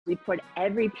we poured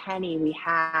every penny we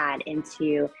had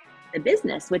into the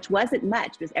business, which wasn't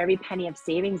much. It was every penny of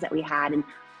savings that we had. And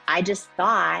I just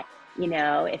thought,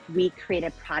 if we create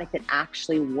a product that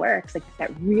actually works, like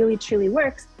that really truly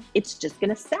works, it's just going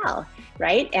to sell,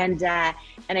 right? And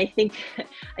I think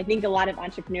a lot of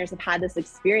entrepreneurs have had this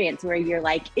experience where you're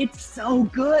like, it's so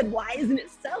good, why isn't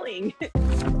it selling?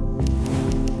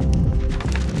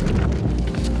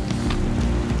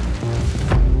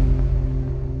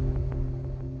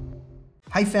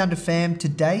 Hey Foundr fam,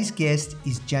 today's guest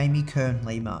is Kern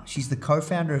Lima. She's the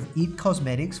co-founder of It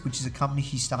Cosmetics, which is a company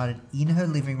she started in her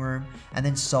living room and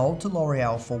then sold to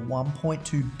L'Oreal for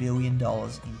 $1.2 billion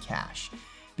in cash.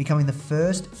 Becoming the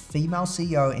first female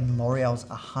CEO in L'Oreal's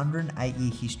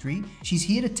 108-year history, she's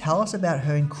here to tell us about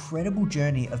her incredible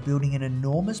journey of building an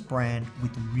enormous brand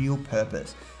with real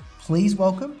purpose. Please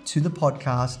welcome to the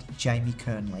podcast,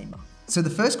 Kern Lima. So the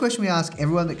first question we ask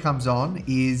everyone that comes on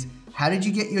is, how did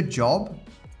you get your job?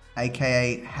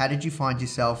 AKA, how did you find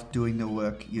yourself doing the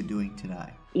work you're doing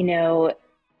today?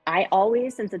 I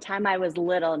always, since the time I was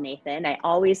little, Nathan, I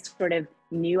always sort of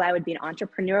knew I would be an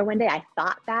entrepreneur one day. I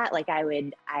thought that I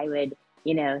would,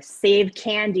 save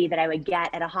candy that I would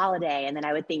get at a holiday. And then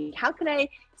I would think, how can I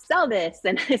sell this?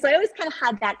 And so I always kind of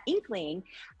had that inkling.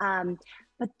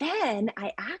 But then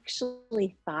I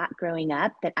actually thought growing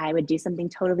up that I would do something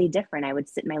totally different. I would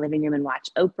sit in my living room and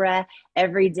watch Oprah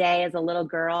every day as a little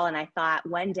girl. And I thought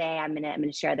one day I'm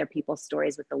gonna share other people's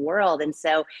stories with the world. And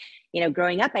so,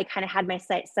 growing up, I kind of had my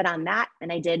sights set on that.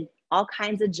 And I did all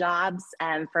kinds of jobs,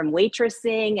 from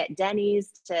waitressing at Denny's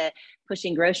to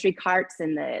pushing grocery carts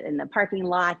in the parking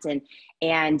lot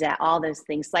and all those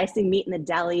things, slicing meat in the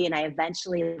deli. And I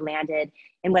eventually landed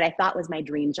in what I thought was my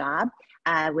dream job.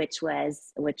 Which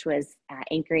was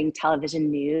anchoring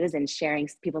television news and sharing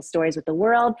people's stories with the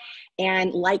world.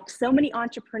 And like so many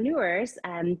entrepreneurs,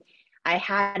 I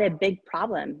had a big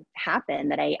problem happen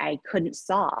that I couldn't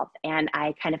solve. And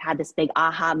I kind of had this big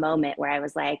aha moment where I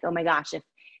was like, oh my gosh, if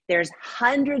there's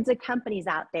hundreds of companies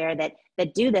out there that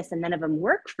do this and none of them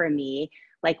work for me,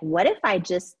 like, what if I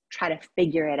just try to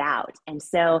figure it out? And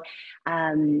so,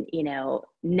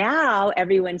 now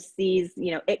everyone sees,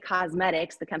 It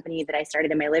Cosmetics, the company that I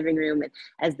started in my living room,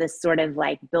 as this sort of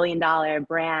like billion-dollar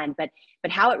brand. But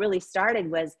how it really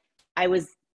started was I was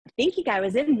thinking I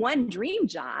was in one dream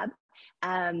job,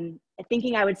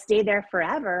 thinking I would stay there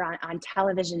forever on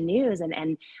television news.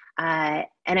 And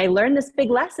I learned this big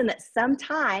lesson that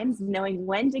sometimes knowing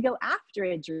when to go after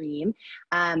a dream,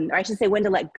 or I should say when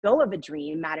to let go of a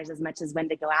dream, matters as much as when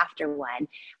to go after one.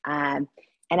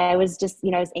 And I was just,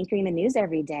 I was anchoring the news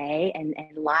every day and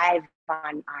live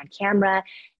on camera.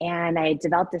 And I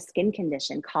developed a skin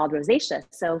condition called rosacea.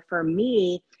 So for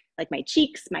me, like my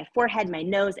cheeks, my forehead, my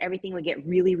nose, everything would get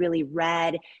really, really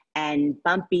red and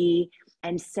bumpy.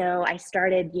 And so I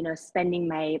started, spending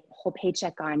my whole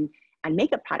paycheck on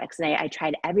makeup products. And I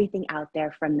tried everything out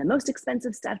there, from the most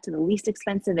expensive stuff to the least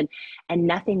expensive, and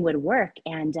nothing would work.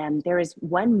 And there was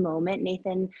one moment,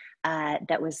 Nathan,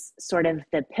 that was sort of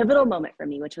the pivotal moment for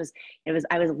me, which was,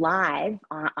 I was live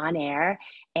on air,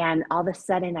 and all of a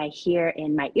sudden I hear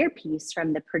in my earpiece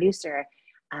from the producer,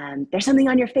 there's something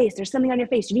on your face. There's something on your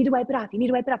face. You need to wipe it off. You need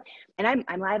to wipe it off. And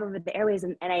I'm live over the airways,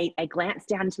 and I glanced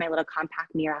down into my little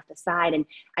compact mirror off the side, and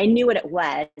I knew what it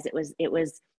was. It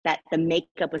was that the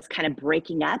makeup was kind of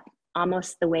breaking up,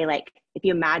 almost the way, like, if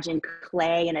you imagine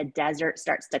clay in a desert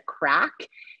starts to crack.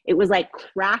 It was like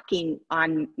cracking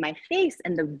on my face,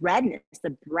 and the redness,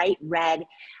 the bright red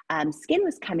skin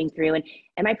was coming through.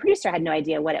 And my producer had no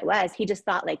idea what it was. He just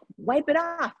thought, like, wipe it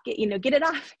off, get it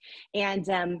off. And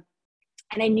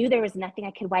I knew there was nothing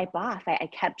I could wipe off. I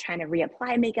kept trying to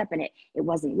reapply makeup, and it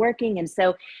wasn't working. And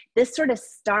so this sort of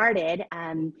started,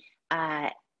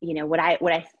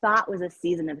 what I thought was a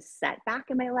season of setback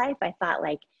in my life. I thought,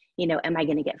 like, am I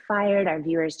going to get fired? Are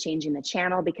viewers changing the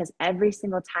channel? Because every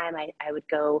single time I would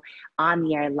go on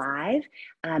the air live,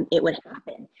 it would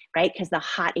happen, right? Because the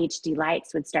hot HD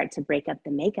lights would start to break up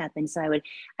the makeup. And so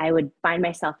I would find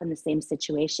myself in the same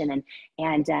situation.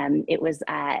 And it was,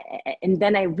 and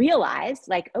then I realized,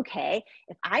 like, okay,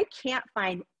 if I can't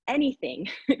find anything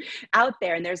out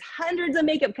there, and there's hundreds of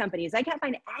makeup companies, I can't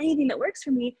find anything that works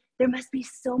for me, there must be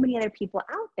so many other people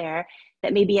out there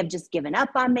that maybe have just given up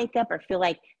on makeup or feel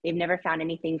like they've never found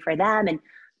anything for them.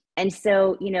 And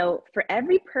so, for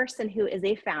every person who is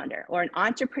a founder or an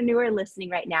entrepreneur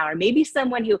listening right now, or maybe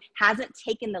someone who hasn't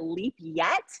taken the leap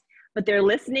yet, but they're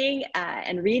listening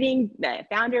and reading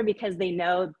Foundr because they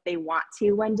know they want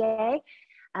to one day,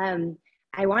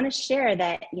 I want to share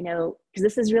that, because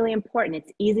this is really important.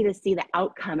 It's easy to see the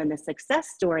outcome and the success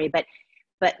story, but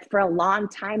But for a long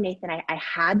time, Nathan, I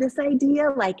had this idea,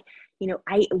 like,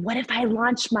 what if I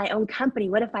launch my own company?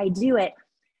 What if I do it?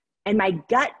 And my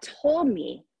gut told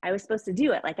me I was supposed to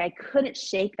do it. Like, I couldn't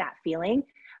shake that feeling.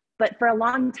 But for a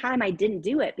long time, I didn't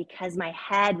do it because my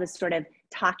head was sort of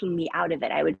talking me out of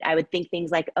it. I would think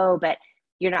things like, oh, but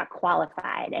you're not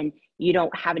qualified, and you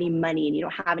don't have any money, and you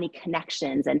don't have any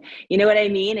connections, and you know what I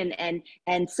mean?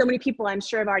 And so many people, I'm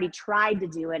sure, have already tried to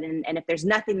do it. And if there's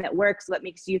nothing that works, what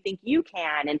makes you think you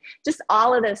can? And just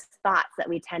all of those thoughts that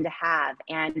we tend to have.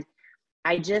 And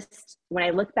when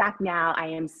I look back now, I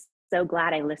am so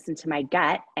glad I listened to my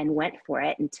gut and went for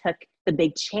it and took the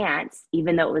big chance,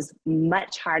 even though it was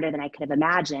much harder than I could have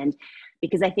imagined.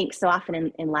 Because I think so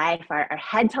often in life,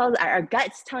 our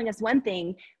gut's telling us one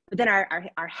thing, but then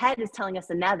our head is telling us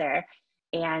another.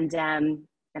 And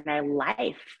our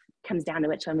life comes down to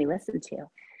which one we listen to.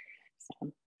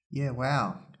 So. Yeah,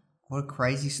 wow. What a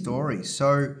crazy story.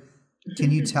 So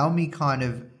can you tell me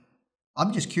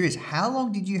I'm just curious, how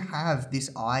long did you have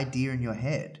this idea in your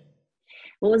head?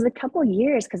 Well, it was a couple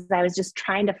years because I was just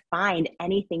trying to find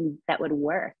anything that would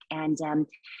work. And,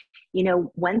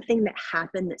 one thing that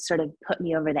happened that sort of put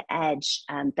me over the edge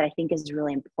that I think is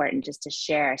really important just to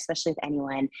share, especially with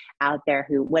anyone out there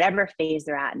who, whatever phase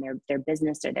they're at in their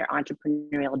business or their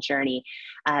entrepreneurial journey,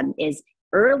 is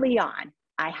early on,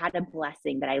 I had a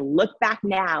blessing that I look back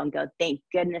now and go, thank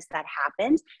goodness that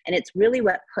happened. And it's really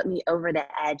what put me over the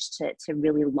edge to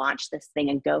really launch this thing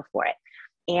and go for it.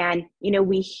 And,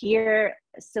 we hear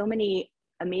so many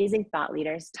amazing thought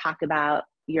leaders talk about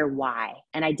your why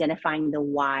and identifying the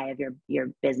why of your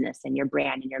business and your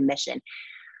brand and your mission.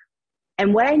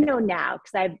 And what I know now,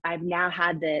 because I've now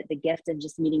had the gift of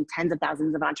just meeting tens of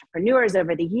thousands of entrepreneurs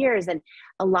over the years. And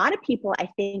a lot of people, I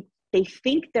think, they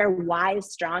think their why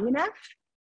is strong enough,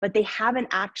 but they haven't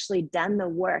actually done the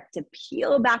work to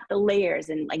peel back the layers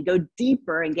and like go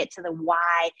deeper and get to the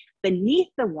why beneath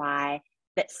the why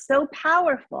that's so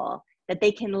powerful that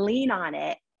they can lean on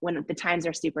it when the times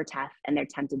are super tough and they're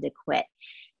tempted to quit.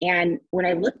 And when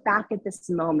I look back at this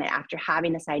moment after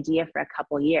having this idea for a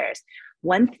couple years,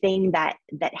 one thing that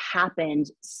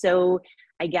happened so,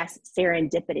 I guess,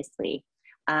 serendipitously,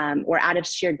 or out of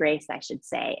sheer grace, I should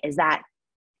say, is that,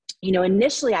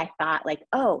 initially I thought like,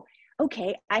 oh,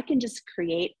 okay, I can just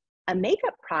create a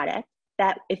makeup product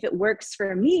that if it works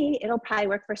for me, it'll probably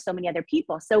work for so many other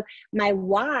people. So my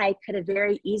why could have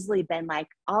very easily been like,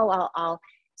 oh, I'll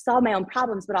solve my own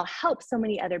problems, but I'll help so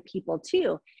many other people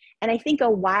too. And I think a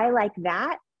why like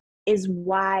that is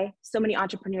why so many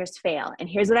entrepreneurs fail. And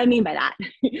here's what I mean by that.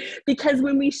 Because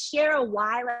when we share a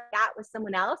why like that with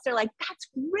someone else, they're like, that's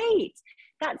great.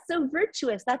 That's so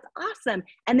virtuous. That's awesome.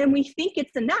 And then we think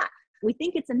it's enough. We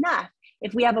think it's enough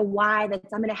if we have a why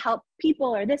that's I'm going to help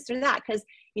people or this or that. Because,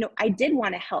 I did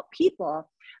want to help people.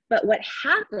 But what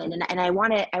happened, and I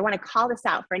want to call this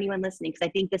out for anyone listening, because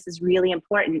I think this is really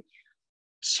important.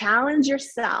 Challenge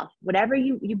yourself, whatever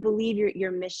you believe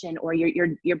your mission or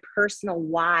your personal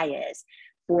why is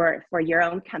for your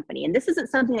own company. And this isn't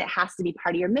something that has to be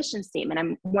part of your mission statement.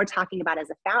 I'm more talking about as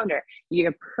a founder,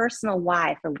 your personal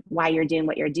why for why you're doing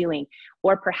what you're doing,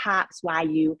 or perhaps why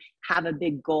you have a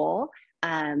big goal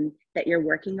that you're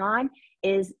working on.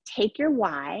 Is take your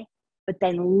why, but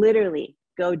then literally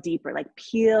go deeper, like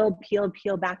peel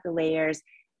back the layers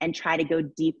and try to go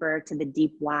deeper to the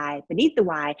deep why beneath the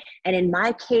why. And in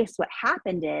my case, what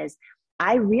happened is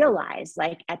I realized,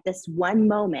 like, at this one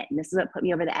moment, and this is what put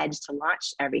me over the edge to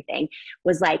launch everything,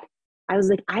 was like, I was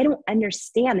like, I don't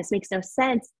understand. This makes no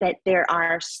sense that there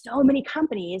are so many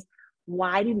companies.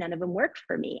 Why do none of them work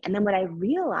for me? And then what I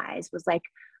realized was like,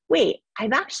 wait,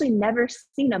 I've actually never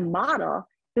seen a model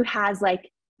who has like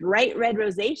bright red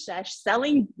rosacea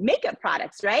selling makeup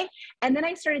products, right? And then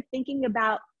I started thinking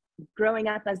about growing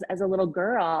up as a little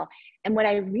girl. And what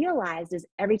I realized is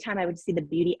every time I would see the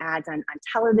beauty ads on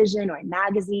television or in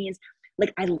magazines,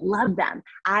 like I loved them.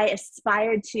 I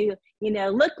aspired to,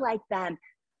 look like them.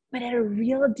 But at a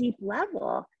real deep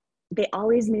level, they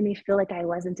always made me feel like I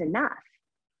wasn't enough.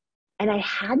 And I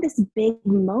had this big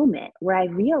moment where I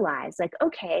realized like,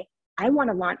 okay, I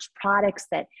want to launch products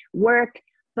that work,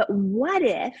 but what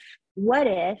if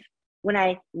when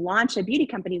I launch a beauty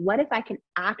company, what if I can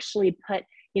actually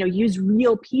use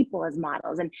real people as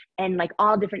models and like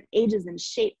all different ages and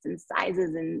shapes and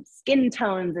sizes and skin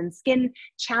tones and skin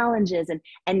challenges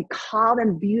and call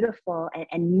them beautiful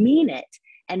and mean it.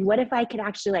 And what if I could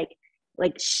actually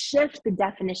like shift the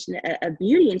definition of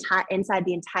beauty inside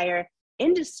the entire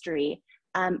industry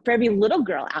for every little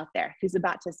girl out there who's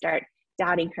about to start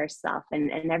doubting herself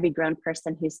and every grown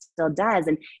person who still does.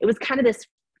 And it was kind of this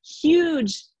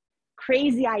huge,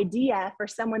 crazy idea for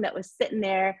someone that was sitting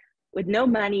there with no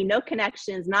money, no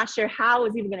connections, not sure how it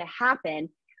was even going to happen.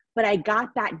 But I got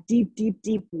that deep, deep,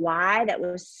 deep why that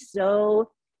was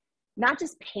so not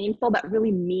just painful, but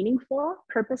really meaningful,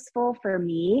 purposeful for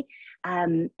me.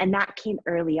 And that came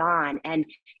early on. And,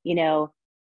 you know,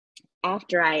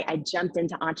 after I jumped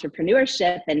into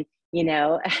entrepreneurship and, you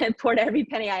know, poured every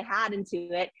penny I had into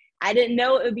it, I didn't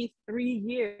know it would be 3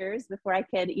 years before I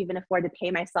could even afford to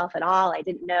pay myself at all. I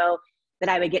didn't know that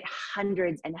I would get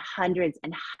hundreds and hundreds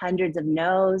and hundreds of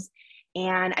no's.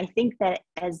 And I think that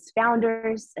as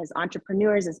founders, as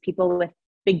entrepreneurs, as people with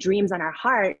big dreams on our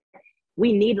heart,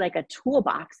 we need like a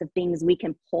toolbox of things we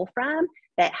can pull from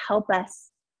that help us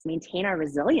maintain our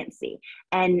resiliency.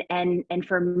 And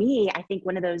for me, I think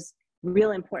one of those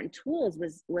real important tools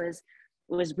was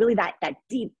really that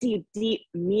deep, deep, deep,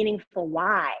 meaningful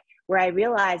why, where I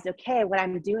realized, okay, what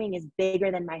I'm doing is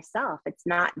bigger than myself. It's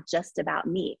not just about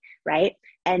me, right?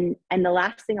 And the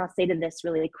last thing I'll say to this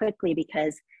really quickly,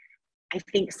 because I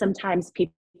think sometimes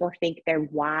people think their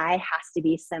why has to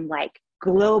be some like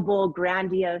global,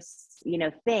 grandiose, you know,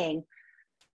 thing.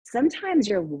 Sometimes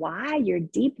your why, your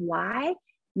deep why,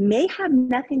 may have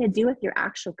nothing to do with your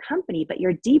actual company, but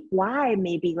your deep why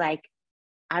may be like,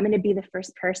 I'm going to be the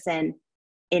first person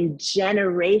in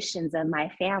generations of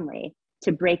my family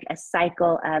to break a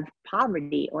cycle of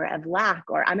poverty or of lack,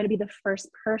 or I'm going to be the first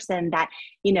person that,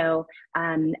 you know,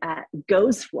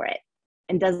 goes for it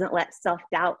and doesn't let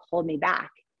self-doubt hold me back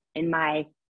in my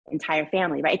entire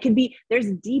family, right? It could be,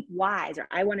 there's deep whys, or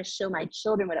I want to show my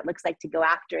children what it looks like to go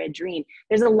after a dream.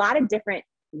 There's a lot of different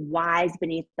whys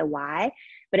beneath the why,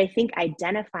 but I think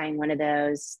identifying one of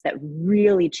those that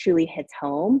really truly hits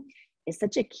home is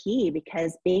such a key,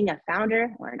 because being a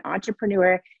founder or an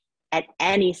entrepreneur at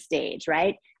any stage,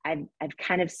 right? I've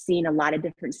kind of seen a lot of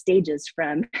different stages,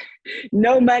 from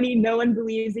no money, no one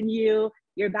believes in you,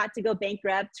 you're about to go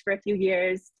bankrupt for a few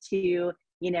years, to,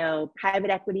 you know, private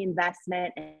equity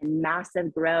investment and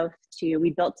massive growth, to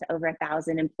we built to over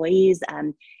 1,000 employees.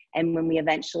 And when we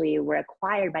eventually were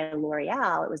acquired by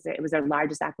L'Oreal, it was our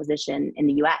largest acquisition in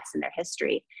the US in their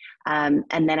history. And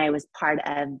then I was part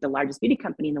of the largest beauty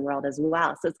company in the world as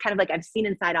well. So it's kind of like I've seen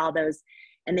inside all those,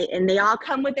 and they all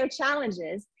come with their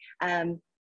challenges.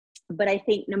 But I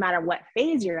think no matter what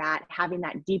phase you're at, having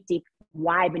that deep, deep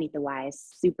why beneath the why is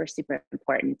super, super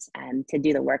important to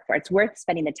do the work for. It's worth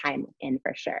spending the time in,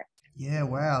 for sure. Yeah,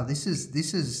 wow. This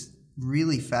is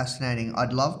really fascinating.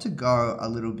 I'd love to go a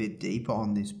little bit deeper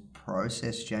on this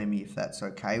process, Jamie, if that's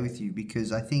okay with you,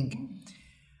 because I think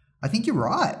you're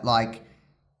right. Like,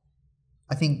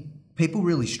 I think people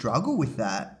really struggle with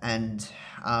that. And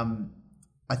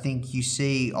I think you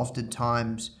see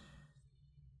oftentimes,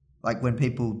 like, when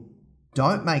people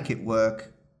don't make it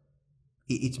work,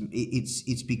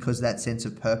 it's because that sense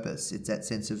of purpose, it's that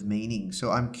sense of meaning.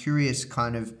 So I'm curious,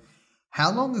 kind of,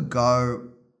 how long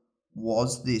ago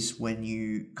was this when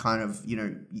you kind of, you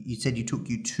know, you said you took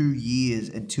you 2 years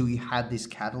until you had this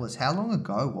catalyst. How long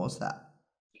ago was that?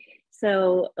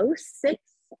 So 06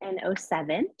 and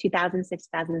 07, 2006,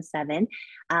 2007.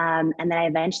 And then I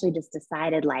eventually just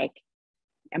decided, like,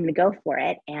 I'm going to go for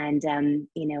it. And,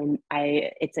 you know,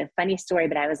 it's a funny story,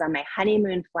 but I was on my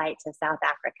honeymoon flight to South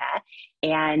Africa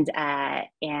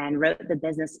and wrote the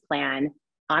business plan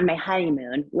on my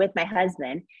honeymoon with my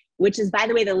husband, which is, by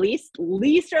the way, the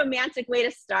least romantic way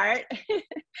to start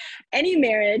any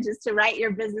marriage, is to write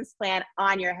your business plan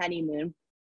on your honeymoon.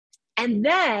 And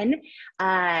then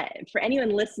for anyone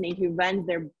listening who runs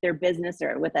their business,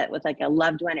 or with like a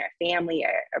loved one or a family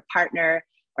or partner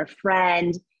or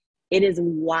friend, it is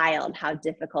wild how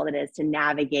difficult it is to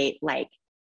navigate, like,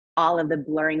 all of the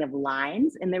blurring of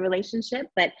lines in the relationship.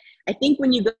 But I think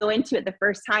when you go into it the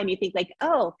first time, you think like,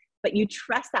 oh, but you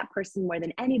trust that person more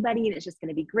than anybody, and it's just going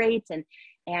to be great. And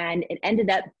it ended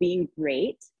up being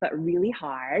great, but really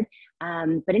hard.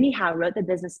 But anyhow, wrote the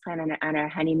business plan on our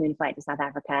honeymoon flight to South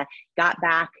Africa, got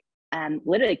back,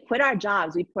 literally quit our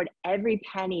jobs. We poured every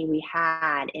penny we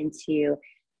had into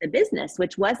the business,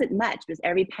 which wasn't much. It was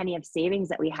every penny of savings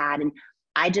that we had. And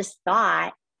I just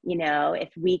thought, you know, if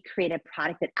we create a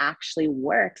product that actually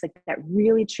works, like that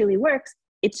really truly works,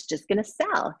 it's just going to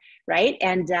sell, right?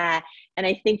 And I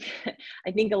think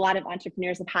a lot of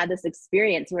entrepreneurs have had this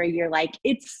experience where you're like,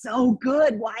 it's so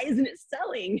good, why isn't it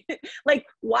selling? Like,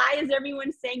 why is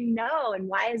everyone saying no, and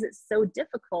why is it so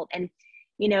difficult? And,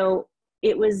 you know,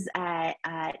 it was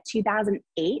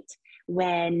 2008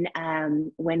 when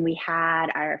we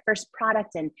had our first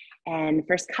product and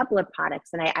first couple of products,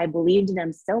 and I believed in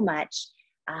them so much.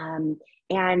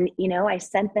 And, you know, I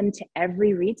sent them to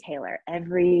every retailer,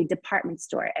 every department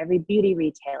store, every beauty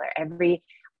retailer, every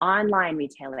online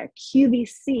retailer,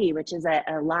 QVC, which is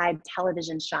a live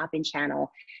television shopping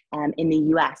channel in the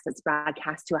US that's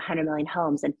broadcast to 100 million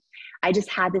homes. And I just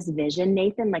had this vision,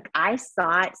 Nathan, like I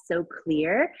saw it so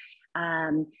clear.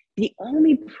 The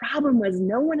only problem was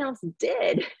no one else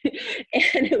did.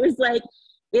 And it was like,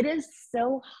 it is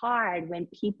so hard when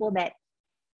people that,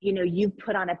 you know, you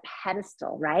put on a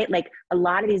pedestal, right? Like a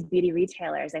lot of these beauty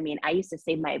retailers, I mean, I used to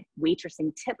save my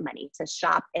waitressing tip money to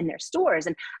shop in their stores.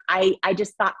 And I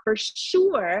just thought for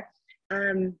sure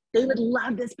they would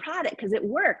love this product because it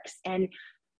works.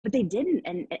 But they didn't.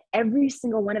 And every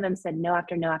single one of them said no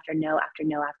after no after no after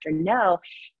no after no.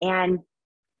 And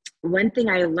one thing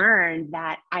I learned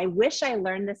that I wish I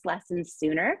learned this lesson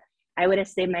sooner. I would have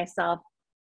saved myself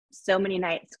so many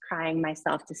nights crying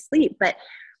myself to sleep. But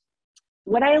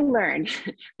what I learned,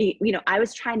 you know, I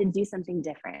was trying to do something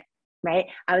different, right?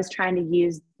 I was trying to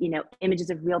use, you know, images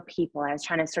of real people. I was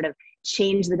trying to sort of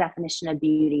change the definition of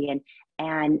beauty, and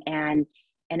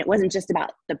it wasn't just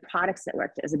about the products that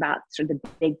worked. It was about sort of the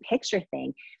big picture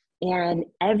thing. And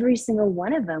every single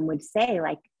one of them would say,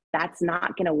 like, that's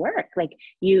not going to work. Like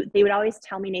they would always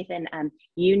tell me, Nathan,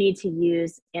 you need to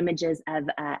use images of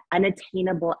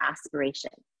unattainable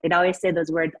aspiration. They'd always say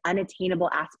those words, unattainable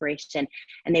aspiration.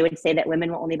 And they would say that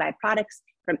women will only buy products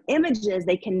from images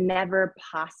they can never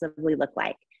possibly look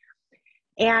like.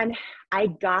 And I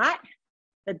got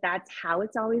that that's how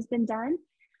it's always been done,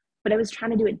 but I was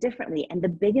trying to do it differently. And the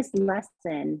biggest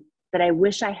lesson that I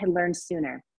wish I had learned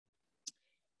sooner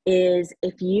is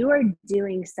if you are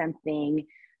doing something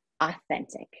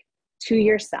authentic to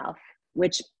yourself,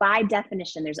 which by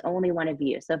definition, there's only one of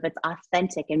you. So if it's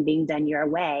authentic and being done your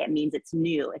way, it means it's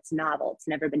new, it's novel, it's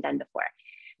never been done before.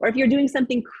 Or if you're doing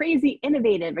something crazy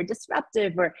innovative or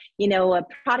disruptive, or, you know, a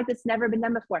product that's never been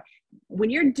done before,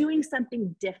 when you're doing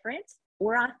something different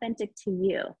or authentic to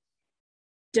you,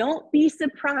 don't be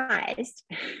surprised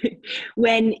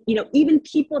when, you know, even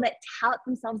people that tout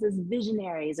themselves as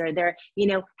visionaries, or they're, you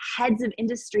know, heads of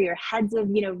industry or heads of,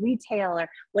 you know, retail or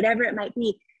whatever it might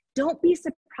be. Don't be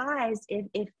surprised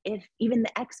if even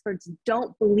the experts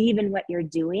don't believe in what you're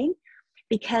doing,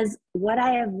 because what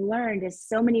I have learned is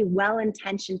so many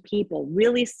well-intentioned people,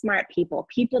 really smart people,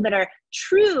 people that are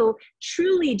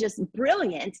truly just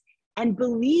brilliant and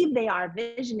believe they are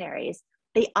visionaries.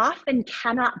 They often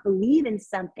cannot believe in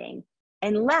something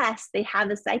unless they have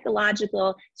the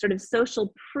psychological sort of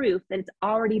social proof that it's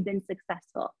already been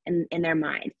successful in their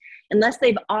mind. Unless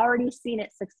they've already seen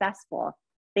it successful,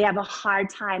 they have a hard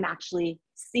time actually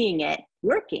seeing it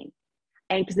working.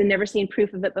 And because they've never seen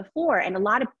proof of it before. And a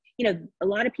lot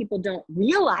of people don't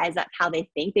realize that's how they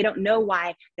think. They don't know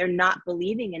why they're not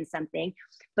believing in something.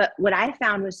 But what I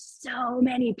found was so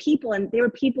many people, and they were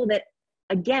people that,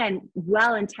 again,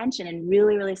 well-intentioned and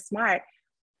really, really smart,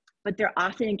 but they're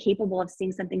often incapable of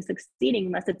seeing something succeeding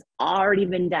unless it's already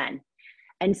been done.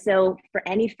 And so for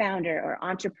any founder or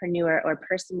entrepreneur or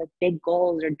person with big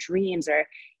goals or dreams, or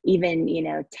even, you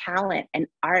know, talent and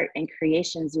art and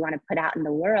creations you want to put out in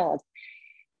the world,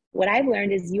 what I've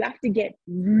learned is you have to get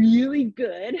really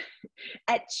good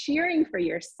at cheering for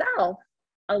yourself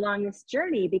along this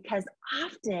journey, because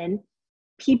often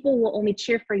people will only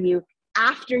cheer for you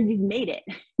after you've made it,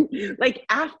 like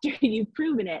after you've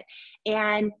proven it.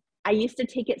 And I used to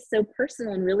take it so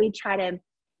personal and really try to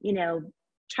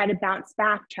bounce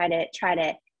back, try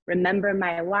to remember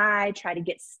my why, try to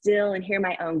get still and hear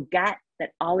my own gut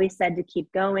that always said to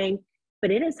keep going.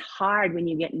 But it is hard when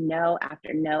you get no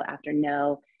after no after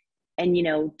no. And, you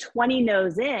know, 20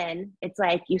 no's in, it's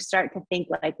like you start to think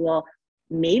like, well,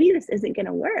 maybe this isn't going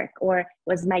to work, or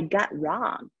was my gut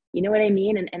wrong? You know what I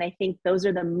mean? And I think those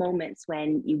are the moments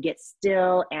when you get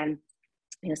still, and,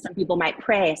 you know, some people might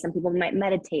pray, some people might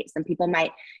meditate, some people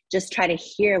might just try to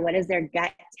hear what is their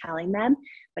gut telling them.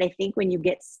 But I think when you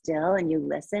get still and you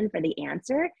listen for the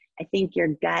answer, I think your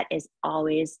gut is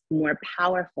always more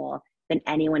powerful than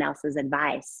anyone else's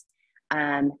advice.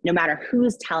 No matter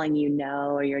who's telling you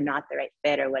no, or you're not the right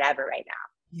fit or whatever right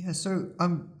now. Yeah. So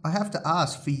I have to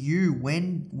ask, for you,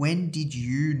 when did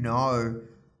you know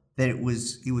that it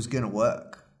was going to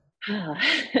work?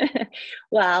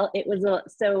 Well,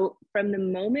 so from the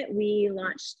moment we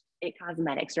launched It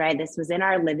Cosmetics, right? This was in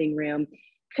our living room,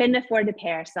 couldn't afford to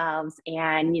pay ourselves,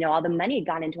 and, you know, all the money had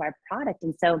gone into our product.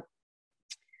 And so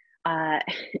I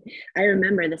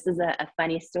remember, this is a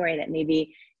funny story that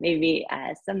maybe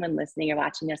someone listening or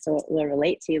watching us will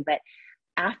relate to, but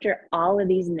after all of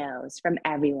these no's from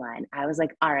everyone, I was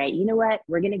like, all right, you know what?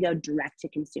 We're going to go direct to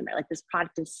consumer. Like, this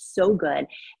product is so good.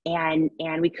 And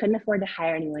we couldn't afford to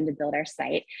hire anyone to build our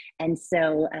site. And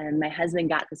so my husband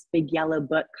got this big yellow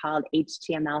book called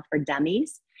HTML for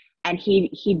Dummies. And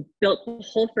he built the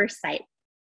whole first site.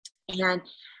 And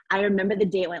I remember the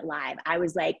day it went live. I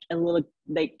was like a little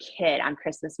kid on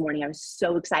Christmas morning. I was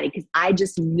so excited because I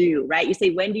just knew, right? You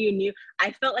say, when do you knew?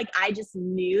 I felt like I just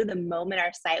knew the moment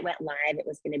our site went live, it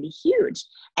was going to be huge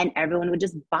and everyone would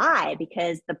just buy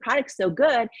because the product's so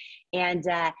good. And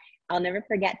I'll never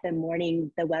forget the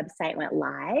morning the website went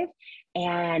live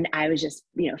and I was just,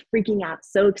 freaking out,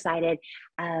 so excited.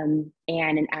 And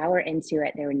an hour into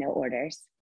it, there were no orders.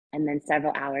 And then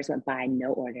several hours went by,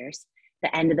 no orders.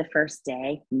 The end of the first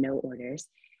day, no orders.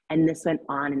 And this went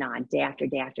on and on, day after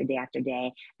day after day after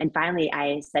day. And finally,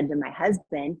 I said to my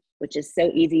husband, which is so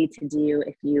easy to do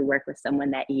if you work with someone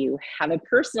that you have a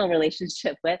personal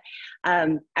relationship with,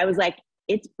 I was like,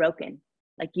 it's broken.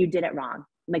 Like, you did it wrong.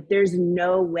 Like, there's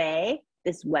no way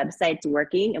this website's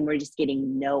working and we're just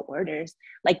getting no orders.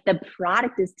 Like, the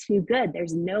product is too good.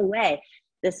 There's no way.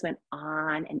 This went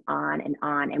on and on and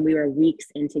on. And we were weeks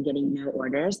into getting no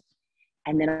orders.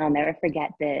 And then I'll never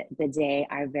forget the day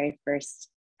our very first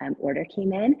order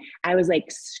came in. I was like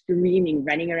screaming,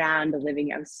 running around the living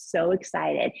room. I was so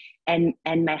excited. And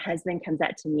my husband comes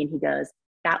up to me and he goes,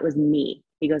 that was me.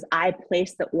 He goes, I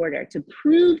placed the order to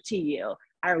prove to you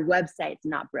our website's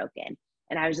not broken.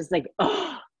 And I was just like,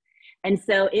 oh. And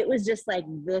so it was just like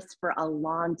this for a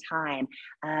long time.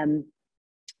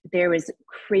 There was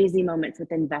crazy moments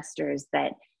with investors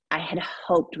that I had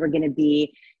hoped were going to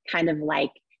be kind of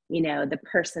like, the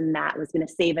person that was going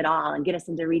to save it all and get us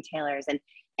into retailers.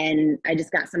 And I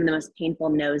just got some of the most painful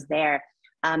no's there.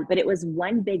 But it was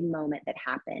one big moment that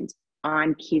happened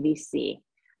on QVC,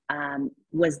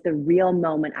 was the real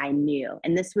moment I knew.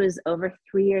 And this was over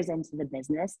 3 years into the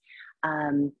business.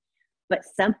 But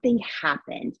something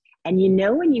happened. And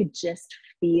when you just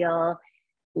feel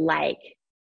like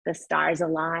the stars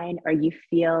align, or you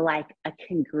feel like a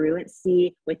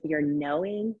congruency with your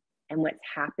knowing and what's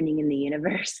happening in the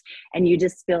universe, and you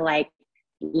just feel like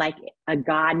a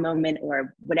God moment,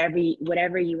 or whatever you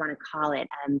want to call it.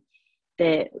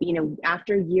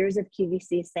 After years of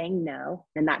QVC saying no,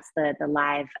 and that's the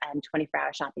live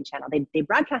 24-hour shopping channel, they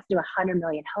broadcast to 100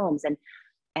 million homes,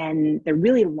 and they're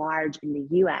really large in the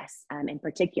US in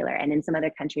particular, and in some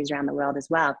other countries around the world as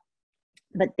well.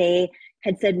 But they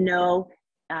had said no.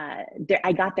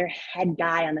 I got their head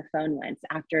guy on the phone once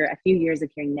after a few years of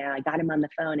hearing no. I got him on the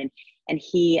phone, and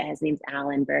his name's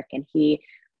Alan Burke, and he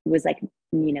was like,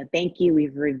 thank you.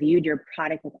 We've reviewed your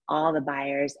product with all the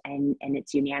buyers, and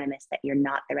it's unanimous that you're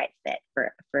not the right fit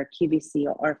for QVC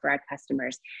or for our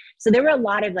customers. So there were a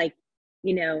lot of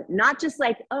not just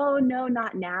like, oh no,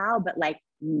 not now, but like,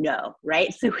 no,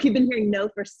 right? So we've been hearing no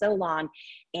for so long.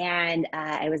 And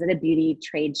I was at a beauty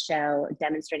trade show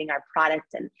demonstrating our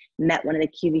product and met one of the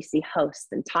QVC hosts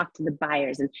and talked to the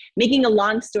buyers, and making a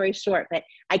long story short, but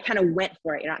I kind of went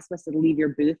for it. You're not supposed to leave your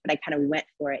booth, but I kind of went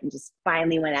for it and just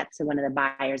finally went up to one of the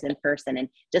buyers in person and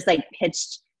just like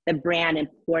pitched the brand and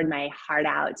poured my heart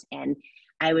out. And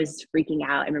I was freaking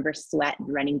out. I remember sweat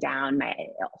running down my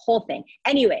whole thing.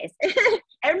 Anyways,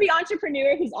 every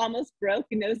entrepreneur who's almost broke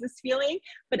knows this feeling,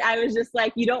 but I was just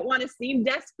like, you don't want to seem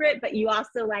desperate, but you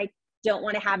also like don't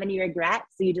want to have any regret.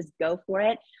 So you just go for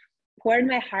it. Poured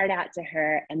my heart out to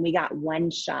her, and we got one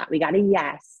shot. We got a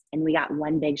yes, and we got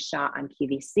one big shot on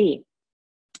QVC.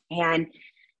 And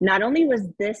not only was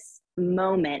this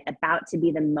moment about to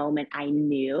be the moment I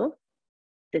knew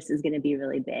this is going to be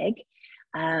really big,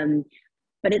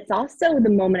 but it's also the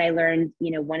moment I learned,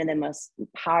 one of the most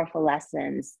powerful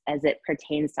lessons as it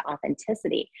pertains to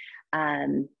authenticity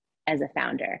as a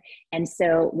founder. And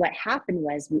so what happened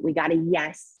was we got a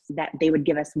yes that they would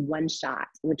give us one shot,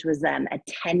 which was a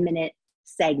 10-minute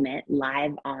segment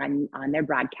live on their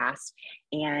broadcast.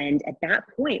 And at that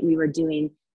point, we were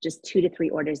doing just 2 to 3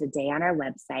 orders a day on our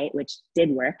website, which did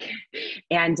work.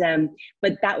 And,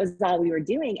 but that was all we were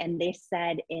doing. And they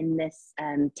said in this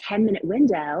 10-minute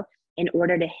window, in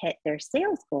order to hit their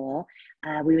sales goal,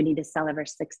 we would need to sell over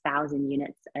 6,000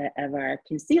 units of our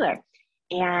concealer.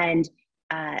 And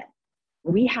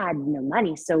we had no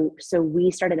money. So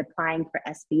we started applying for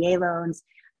SBA loans.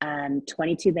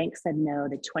 22 banks said no.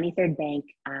 The 23rd bank,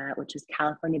 which was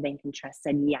California Bank and Trust,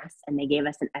 said yes. And they gave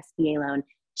us an SBA loan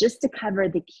just to cover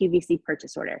the QVC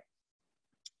purchase order.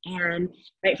 And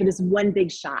right, for this one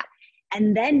big shot.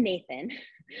 And then, Nathan,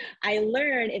 I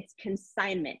learned it's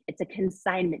consignment. It's a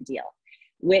consignment deal,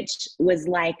 which was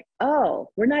like, oh,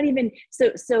 we're not even,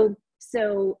 so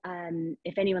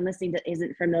if anyone listening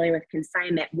isn't familiar with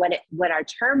consignment, what our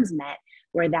terms meant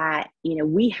were that,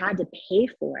 we had to pay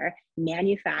for,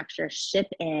 manufacture, ship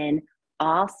in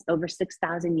all over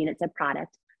 6,000 units of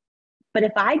product. But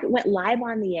if I went live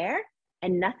on the air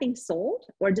and nothing sold,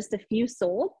 or just a few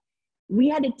sold, we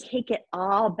had to take it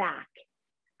all back,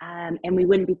 and we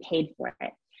wouldn't be paid for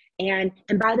it. And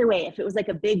by the way, if it was like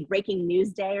a big breaking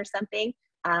news day or something,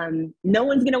 no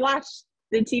one's going to watch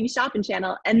the TV shopping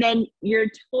channel, and then you're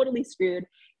totally screwed.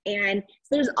 And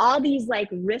so there's all these like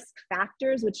risk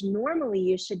factors, which normally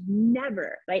you should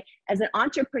never, right? As an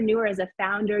entrepreneur, as a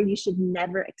founder, you should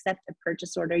never accept a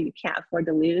purchase order you can't afford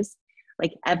to lose,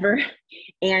 like ever.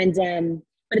 And,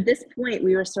 but at this point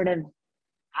we were sort of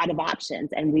out of options,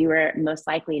 and we were most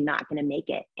likely not going to make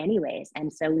it anyways.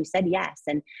 And so we said yes.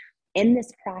 And in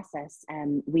this process,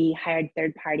 we hired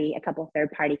a couple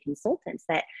third-party consultants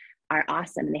that are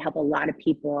awesome. And they help a lot of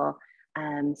people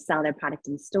sell their product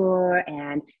in store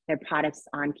and their products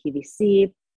on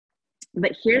QVC.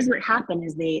 But here's what happened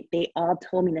is they all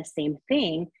told me the same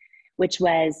thing, which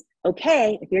was,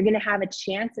 okay, if you're going to have a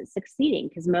chance at succeeding,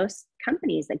 because most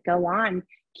companies that go on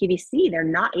QVC, they're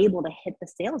not able to hit the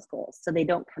sales goals, so they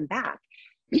don't come back.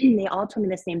 They all told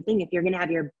me the same thing. If you're going to have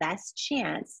your best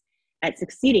chance at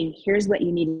succeeding, here's what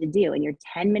you need to do. In your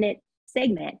 10-minute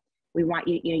segment, we want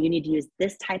you need to use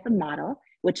this type of model,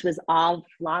 which was all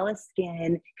flawless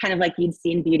skin, kind of like you'd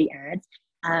see in beauty ads.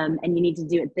 And you need to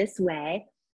do it this way.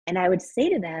 And I would say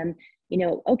to them,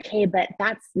 okay, but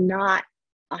that's not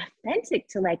authentic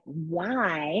to like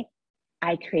why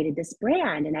I created this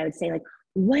brand. And I would say like,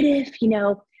 what if,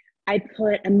 I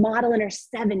put a model in her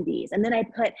 70s, and then I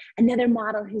put another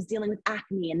model who's dealing with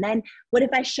acne. And then what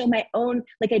if I show my own,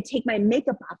 like I take my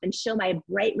makeup off and show my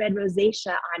bright red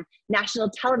rosacea on national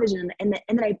television, and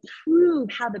then I prove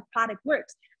how the product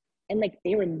works. And like,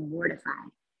 they were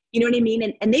mortified, you know what I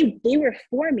mean? And they were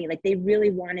for me, like they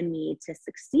really wanted me to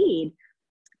succeed.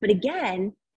 But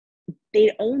again,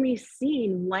 they'd only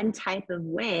seen one type of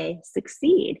way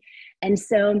succeed. And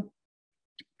so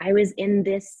I was in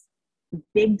this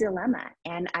big dilemma,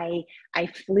 and I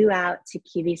flew out to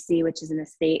QVC, which is in the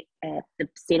state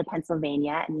of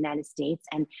Pennsylvania in the United States,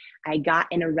 and I got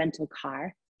in a rental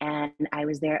car, and I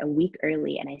was there a week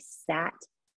early, and I sat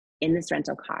in this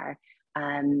rental car,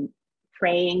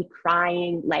 praying,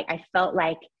 crying. Like I felt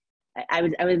like I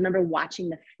remember watching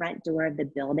the front door of the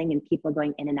building and people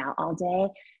going in and out all day,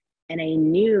 and I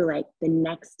knew like the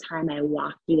next time I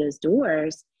walked through those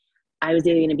doors, I was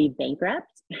either going to be bankrupt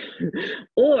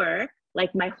or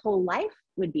like my whole life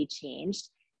would be changed,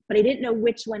 but I didn't know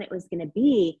which one it was going to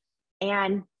be.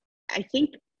 And I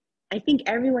think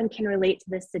everyone can relate to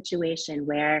this situation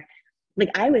where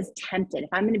like I was tempted, if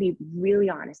I'm going to be really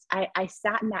honest, I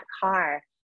sat in that car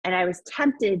and I was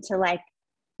tempted to like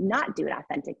not do it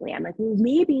authentically. I'm like, well,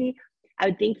 maybe I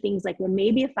would think things like, well,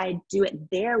 maybe if I do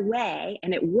it their way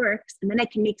and it works, and then I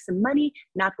can make some money,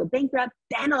 not go bankrupt,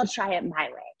 then I'll try it my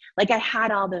way. Like I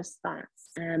had all those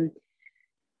thoughts.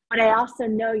 But I also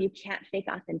know you can't fake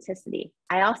authenticity.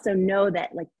 I also know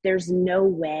that like there's no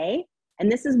way,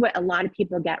 and this is what a lot of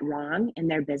people get wrong in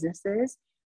their businesses.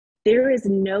 There is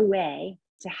no way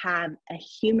to have a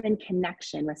human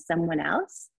connection with someone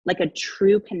else, like a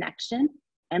true connection,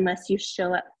 unless you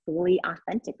show up fully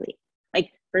authentically, like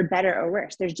for better or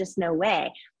worse. There's just no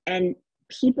way. And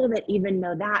people that even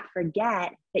know that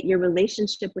forget that your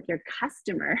relationship with your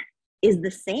customer is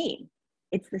the same.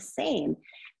 It's the same.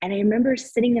 And I remember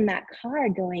sitting in that car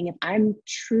going, if I'm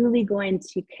truly going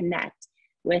to connect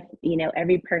with,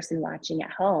 every person watching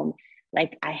at home,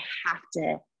 like I have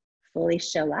to fully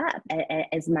show up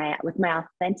with my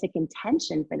authentic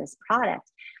intention for this product.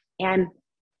 And,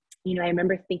 I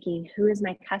remember thinking, who is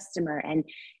my customer? And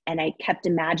I kept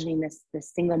imagining this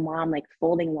single mom, like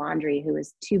folding laundry, who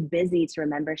was too busy to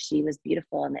remember she was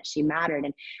beautiful and that she mattered.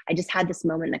 And I just had this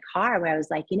moment in the car where I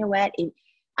was like, you know what?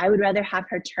 I would rather have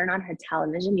her turn on her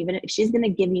television, even if she's going to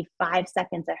give me 5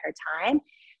 seconds of her time.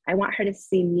 I want her to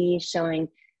see me showing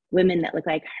women that look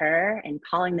like her and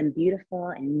calling them beautiful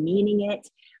and meaning it.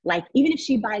 Like, even if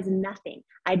she buys nothing,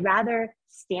 I'd rather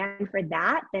stand for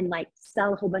that than like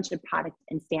sell a whole bunch of product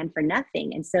and stand for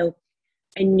nothing. And so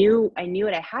I knew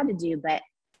what I had to do, but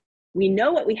we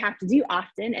know what we have to do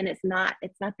often. And it's not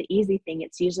the easy thing.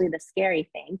 It's usually the scary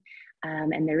thing,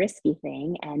 and the risky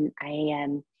thing. And I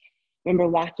remember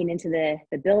walking into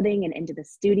the building and into the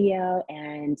studio,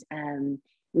 and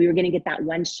we were going to get that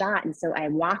one shot. And so I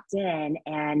walked in,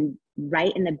 and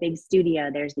right in the big studio,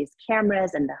 there's these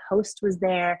cameras, and the host was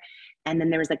there. And then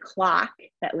there was a clock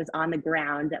that was on the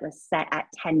ground that was set at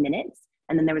 10 minutes.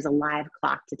 And then there was a live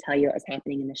clock to tell you what was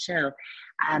happening in the show.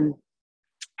 And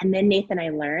then Nathan, I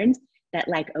learned that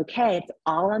like, okay, it's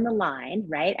all on the line,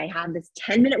 right? I have this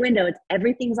 10-minute window.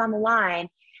 Everything's on the line.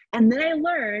 And then I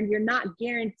learned you're not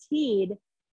guaranteed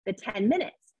the 10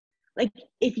 minutes. Like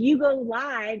if you go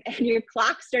live and your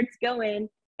clock starts going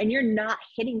and you're not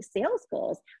hitting sales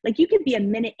goals. Like you could be a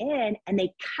minute in and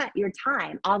they cut your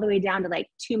time all the way down to like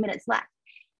 2 minutes left.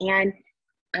 And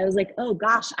I was like, oh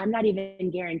gosh, I'm not even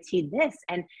guaranteed this.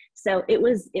 And so it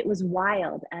was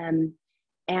wild. And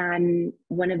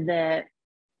one of the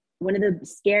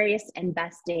scariest and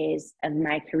best days of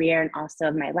my career and also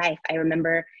of my life, I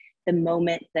remember the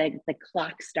moment the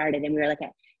clock started and we were like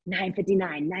at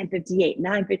 9:59, 9:58,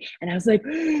 9:50, and I was like,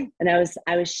 and I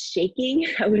was shaking,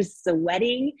 I was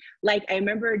sweating. Like I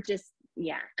remember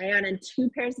I had on 2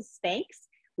 pairs of Spanx,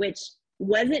 which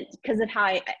wasn't because of how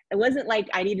it wasn't like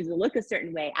I needed to look a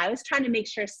certain way. I was trying to make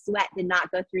sure sweat did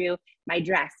not go through my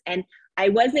dress. And I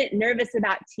wasn't nervous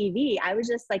about TV. I was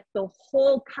just like the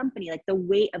whole company, like the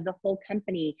weight of the whole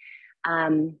company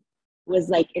was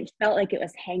like, it felt like it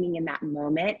was hanging in that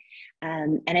moment.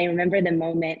 And I remember the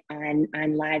moment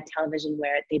on live television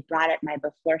where they brought up my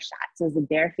before shot. So it was a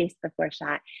bare-faced before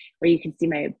shot where you could see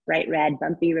my bright red,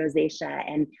 bumpy rosacea.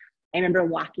 And I remember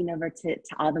walking over to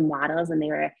all the models, and they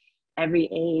were every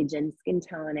age and skin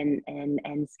tone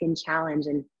and skin challenge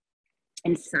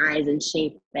and size and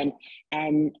shape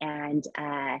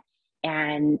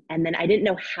and then I didn't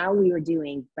know how we were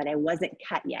doing, but I wasn't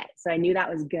cut yet, so I knew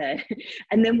that was good.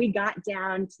 And then we got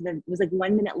down to it was like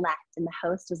 1 minute left, and the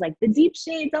host was like, the deep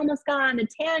shade's almost gone, the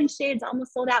tan shade's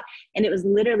almost sold out. And it was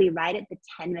literally right at the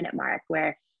 10-minute mark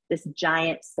where this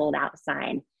giant sold out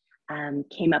sign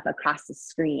came up across the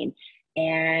screen.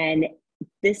 And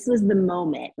this was the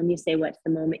moment when you say, what's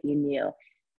the moment you knew?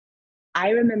 I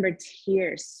remember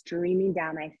tears streaming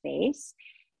down my face.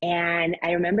 And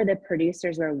I remember the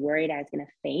producers were worried I was going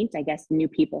to faint. I guess new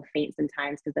people faint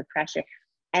sometimes because of pressure.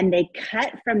 And they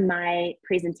cut from my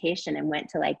presentation and went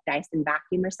to like Dyson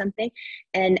vacuum or something.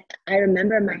 And I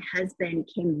remember my husband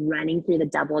came running through the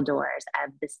double doors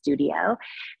of the studio,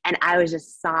 and I was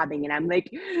just sobbing. And I'm like,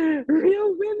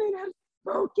 real women have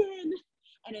spoken.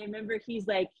 And I remember he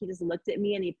just looked at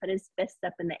me and he put his fist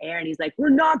up in the air and he's like, we're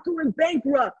not going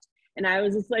bankrupt. And I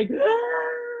was just like,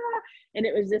 ah! And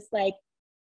it was just like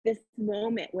this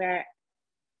moment where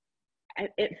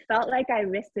it felt like I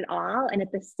risked it all. And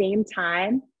at the same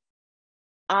time,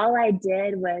 all I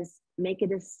did was make a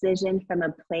decision from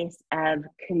a place of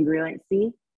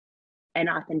congruency and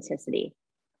authenticity.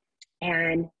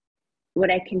 And what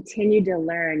I continued to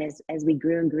learn as we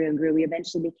grew and grew and grew, we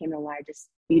eventually became the largest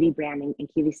beauty brand in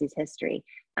QVC's history.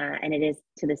 And it is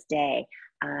to this day.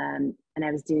 And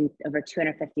I was doing over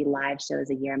 250 live shows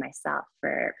a year myself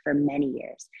for many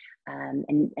years. And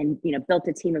built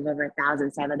a team of over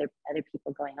 1,000. So I have other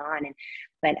people going on.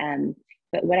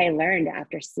 But what I learned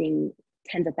after seeing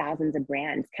tens of thousands of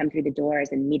brands come through the doors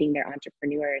and meeting their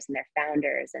entrepreneurs and their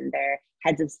founders and their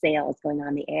heads of sales going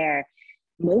on the air,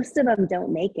 most of them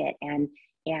don't make it. And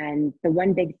the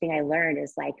one big thing I learned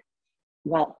is like,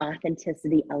 while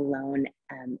authenticity alone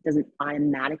doesn't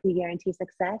automatically guarantee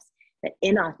success, that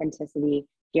inauthenticity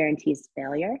guarantees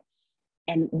failure.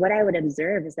 And what I would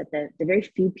observe is that the very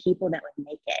few people that would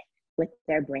make it with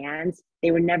their brands,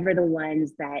 they were never the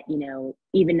ones that,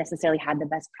 even necessarily had the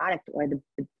best product or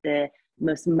the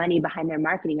most money behind their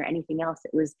marketing or anything else.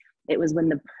 It was when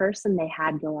the person they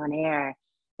had go on air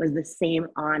was the same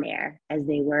on air as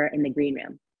they were in the green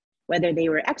room. Whether they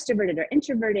were extroverted or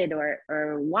introverted or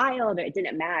wild, or it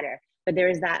didn't matter. But there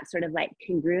was that sort of like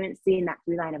congruency and that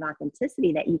through line of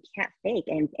authenticity that you can't fake,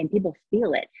 and people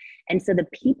feel it. And so the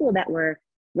people that were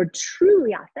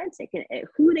truly authentic and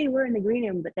who they were in the green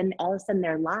room, but then all of a sudden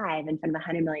they're live in front of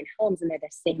 100 million homes and they're the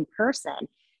same person,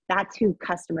 that's who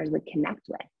customers would connect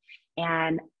with.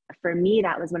 And for me,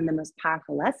 that was one of the most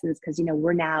powerful lessons, because,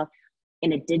 we're now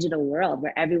in a digital world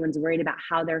where everyone's worried about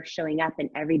how they're showing up in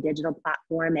every digital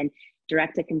platform and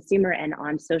direct to consumer and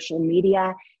on social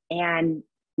media. And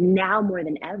now more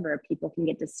than ever, people can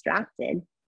get distracted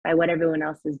by what everyone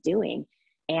else is doing.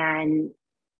 And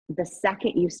the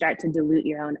second you start to dilute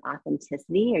your own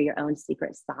authenticity or your own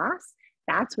secret sauce,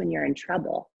 that's when you're in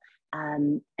trouble.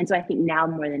 And so I think now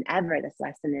more than ever, this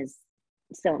lesson is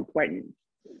so important.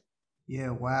 Yeah,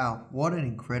 wow. What an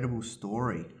incredible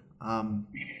story.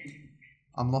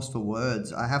 I'm lost for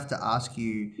words. I have to ask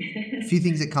you a few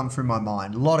things that come through my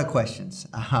mind. A lot of questions,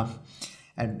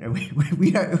 and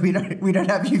we don't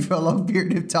have you for a long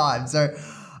period of time. So,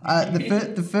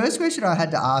 the first question I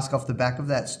had to ask off the back of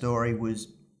that story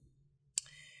was,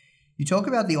 you talk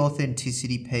about the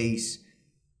authenticity piece,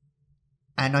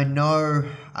 and I know,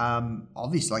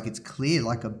 obviously, like it's clear,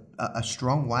 like a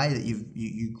strong way that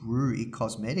you grew IT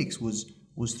Cosmetics was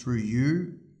through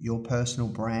your personal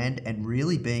brand and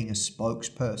really being a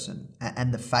spokesperson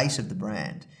and the face of the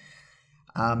brand.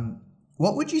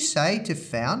 What would you say to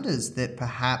founders that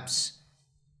perhaps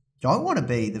don't want to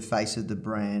be the face of the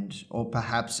brand, or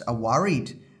perhaps are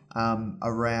worried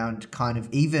around kind of,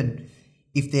 even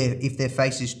if their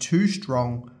face is too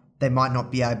strong, they might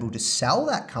not be able to sell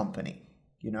that company,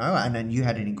 and then you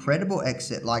had an incredible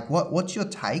exit. Like what's your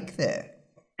take there?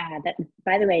 That,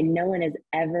 by the way, no one has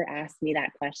ever asked me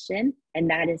that question. And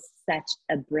that is such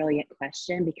a brilliant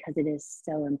question because it is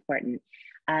so important.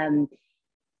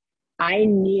 I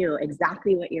knew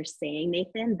exactly what you're saying,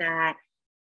 Nathan, that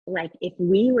like if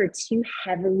we were too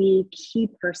heavily key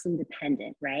person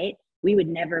dependent, right, we would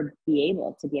never be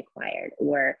able to be acquired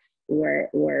or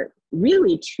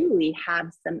really truly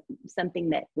have something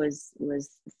that was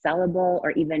sellable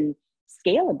or even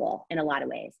scalable in a lot of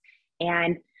ways.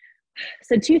 And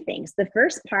so two things. The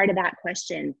first part of that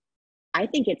question, I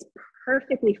think it's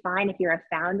perfectly fine if you're a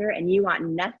founder and you want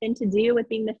nothing to do with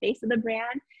being the face of the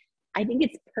brand. I think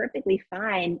it's perfectly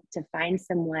fine to find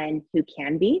someone who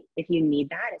can be, if you need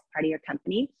that as part of your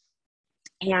company.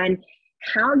 And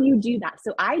how you do that.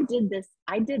 So I did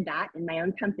that in my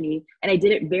own company, and I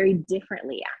did it very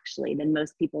differently actually than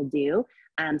most people do.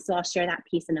 So I'll share that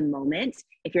piece in a moment.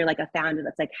 If you're like a founder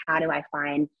that's like, how do I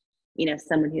find,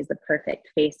 someone who's the perfect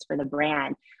face for the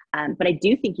brand? But I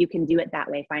do think you can do it that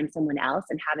way. Find someone else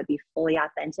and have it be fully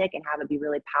authentic and have it be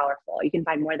really powerful. You can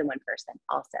find more than one person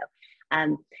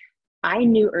also. I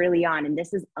knew early on, and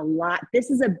this is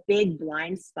a big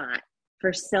blind spot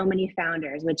for so many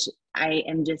founders, which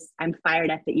I'm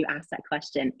fired up that you asked that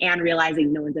question and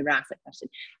realizing no one's ever asked that question.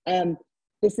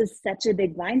 This is such a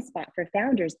big blind spot for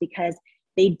founders because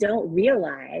they don't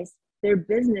realize their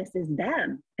business is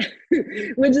them,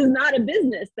 which is not a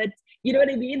business. That's, you know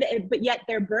what I mean? But yet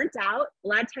they're burnt out. A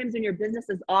lot of times when your business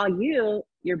is all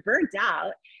you're burnt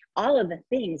out, all of the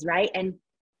things, right? And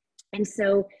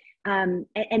so, and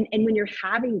when you're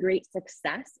having great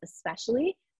success,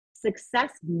 especially, success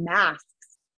masks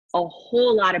a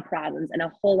whole lot of problems and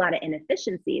a whole lot of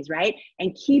inefficiencies, right?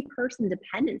 And key person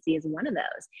dependency is one of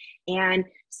those. And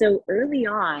so early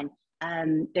on,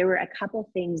 there were a couple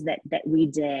things that we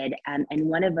did. And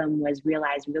one of them was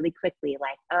realize really quickly,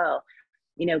 like,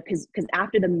 because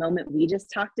after the moment we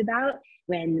just talked about,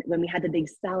 when we had the big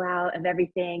sellout of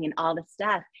everything and all the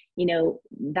stuff,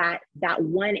 that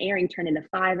one airing turned into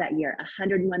 5 that year,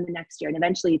 101 the next year, and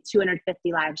eventually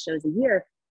 250 live shows a year.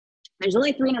 There's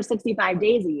only 365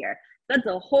 days a year. That's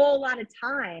a whole lot of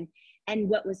time. And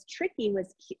what was tricky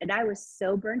was, and I was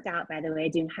so burnt out, by the way,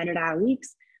 doing 100-hour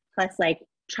weeks, plus like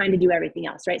trying to do everything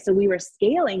else, right? So we were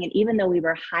scaling, and even though we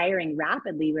were hiring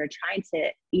rapidly, we were trying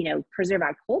to, preserve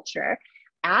our culture.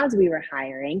 As we were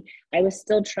hiring, I was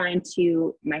still trying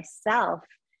to myself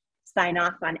sign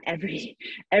off on every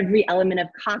element of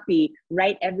copy,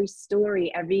 write every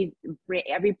story, every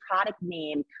product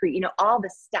name, create, all the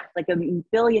stuff, like a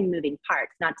billion moving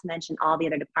parts, not to mention all the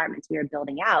other departments we were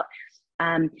building out.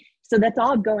 So that's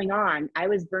all going on. I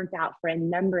was burnt out for a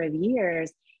number of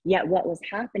years, yet what was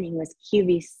happening was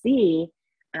QVC,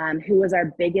 who was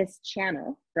our biggest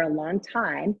channel for a long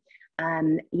time,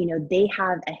 they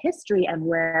have a history of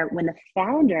where when the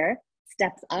founder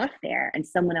steps off there and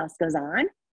someone else goes on,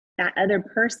 that other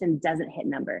person doesn't hit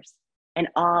numbers. And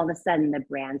all of a sudden the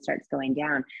brand starts going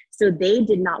down. So they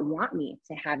did not want me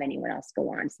to have anyone else go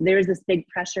on. So there was this big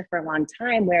pressure for a long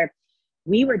time where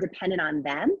we were dependent on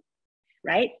them,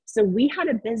 right? So we had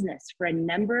a business for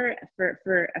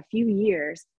a few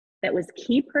years that was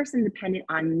key person dependent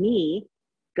on me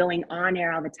going on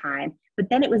air all the time, but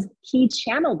then it was key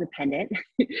channel dependent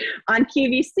on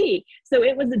QVC. So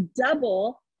it was a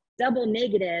double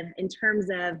negative in terms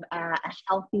of a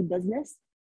healthy business.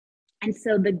 And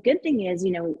so the good thing is,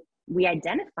 we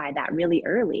identified that really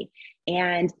early,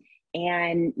 and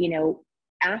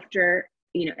after,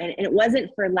 and it wasn't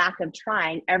for lack of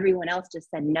trying, everyone else just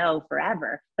said no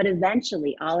forever, but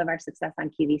eventually all of our success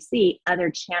on QVC, other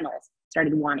channels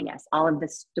started wanting us, all of the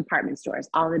department stores,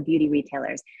 all the beauty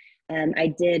retailers.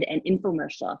 I did an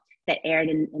infomercial that aired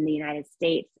in the United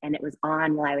States, and it was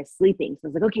on while I was sleeping. So I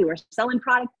was like, okay, we're selling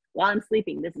product while I'm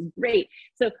sleeping. This is great.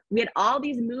 So we had all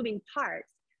these moving parts,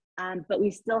 but we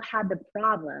still had the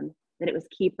problem that it was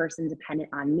key person dependent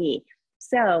on me.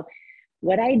 So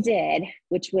what I did,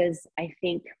 which was, I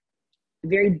think,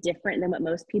 very different than what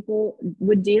most people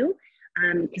would do,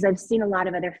 because I've seen a lot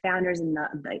of other founders in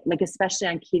like especially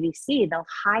on QVC, they'll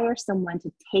hire someone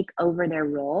to take over their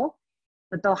role,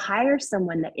 but they'll hire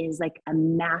someone that is like a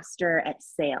master at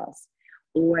sales,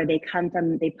 or they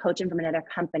poach in from another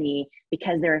company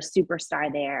because they're a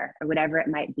superstar there, or whatever it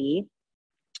might be.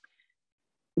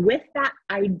 With that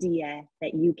idea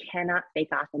that you cannot fake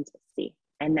authenticity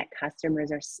and that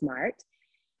customers are smart,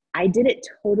 I did it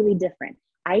totally different.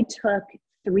 I took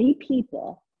 3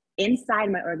 people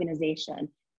inside my organization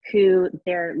who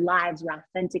their lives were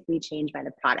authentically changed by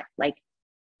the product, like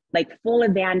full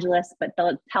evangelists, but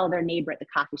they'll tell their neighbor at the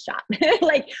coffee shop,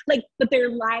 but their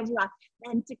lives were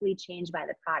authentically changed by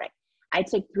the product. I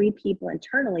took 3 people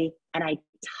internally and I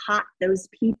taught those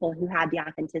people who had the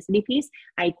authenticity piece,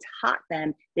 I taught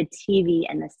them the TV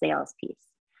and the sales piece.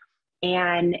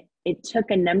 And it took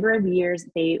a number of years.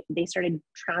 They started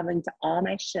traveling to all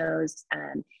my shows.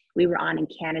 We were on in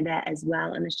Canada as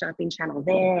well on the shopping channel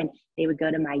there, and they would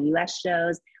go to my US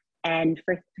shows. And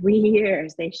for 3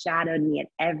 years, they shadowed me at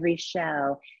every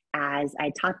show as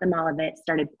I taught them all of it,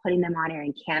 started putting them on air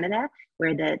in Canada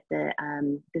where the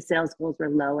sales goals were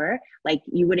lower. Like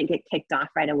you wouldn't get kicked off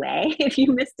right away. If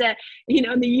you missed in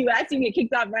the US, you get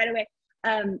kicked off right away.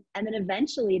 And then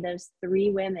eventually those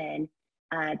 3 women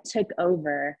took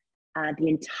over the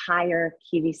entire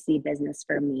QVC business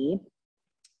for me.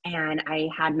 And I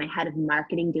had my head of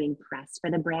marketing doing press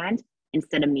for the brand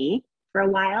instead of me for a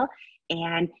while.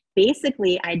 And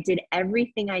basically I did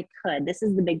everything I could. This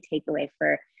is the big takeaway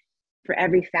for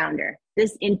every founder.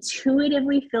 This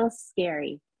intuitively feels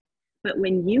scary, but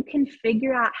when you can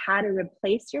figure out how to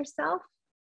replace yourself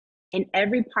in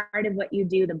every part of what you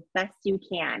do the best you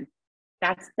can,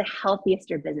 that's the healthiest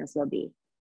your business will be.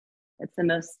 That's the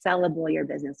most sellable your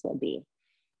business will be.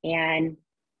 And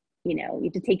you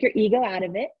have to take your ego out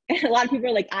of it. A lot of people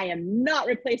are like, I am not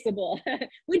replaceable,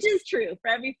 which is true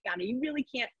for every founder. You really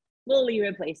can't fully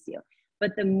replace you.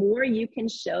 But the more you can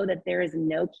show that there is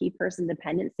no key person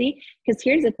dependency, because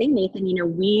here's the thing, Nathan,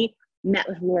 we met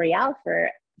with L'Oreal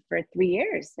for 3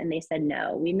 years and they said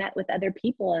no. We met with other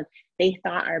people and they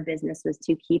thought our business was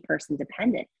too key person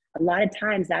dependent. A lot of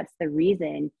times that's the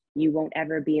reason you won't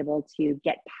ever be able to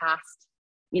get past,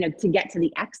 to get to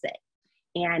the exit.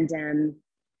 And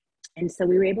so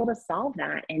we were able to solve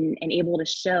that and able to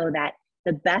show that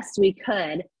the best we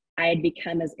could, I had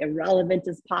become as irrelevant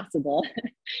as possible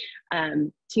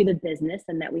to the business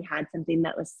and that we had something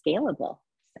that was scalable.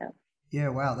 So. Yeah,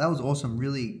 wow. That was awesome.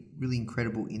 Really, really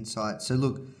incredible insight. So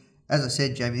look, as I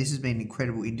said, Jamie, this has been an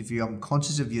incredible interview. I'm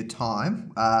conscious of your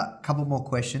time. A couple more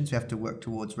questions we have to work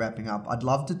towards wrapping up. I'd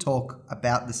love to talk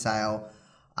about the sale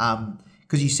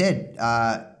because you said,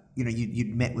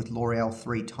 you'd met with L'Oreal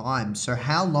 3 times. So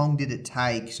how long did it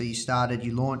take? So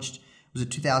you launched, was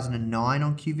it 2009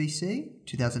 on QVC?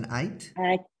 2008?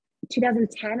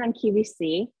 2010 on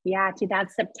QVC. Yeah,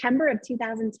 September of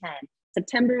 2010.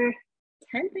 September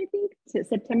 10th, I think, to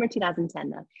September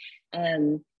 2010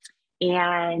 though.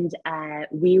 And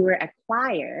we were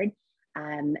acquired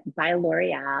by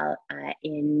L'Oreal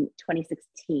in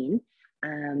 2016.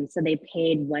 So they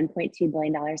paid $1.2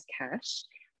 billion cash.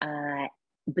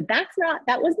 But that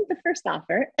wasn't the first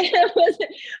offer. It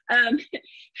wasn't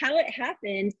how it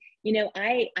happened.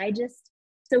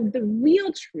 So the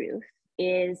real truth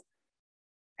is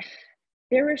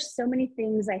there were so many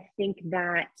things I think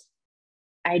that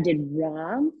I did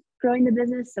wrong growing the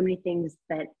business, so many things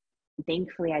that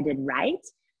thankfully I did right.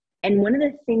 And one of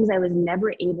the things I was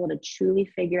never able to truly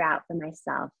figure out for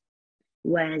myself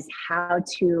was how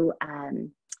to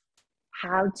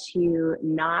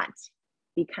not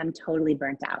become totally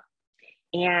burnt out.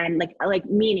 And like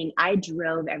meaning I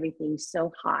drove everything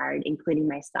so hard, including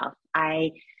myself.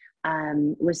 I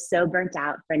was so burnt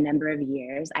out for a number of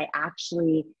years. I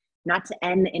actually, not to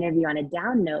end the interview on a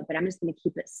down note, but I'm just going to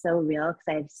keep it so real because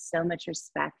I have so much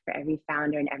respect for every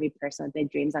founder and every person with big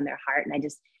dreams on their heart. And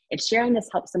if sharing this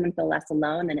helps someone feel less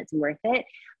alone, then it's worth it.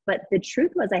 But the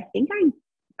truth was, I think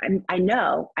I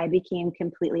know I became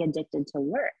completely addicted to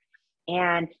work.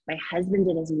 And my husband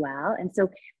did as well. And so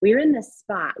we were in this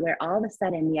spot where all of a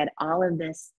sudden we had all of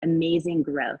this amazing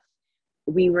growth.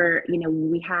 We were,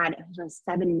 we had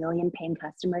 7 million paying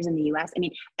customers in the US. I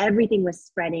mean, everything was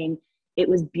spreading. It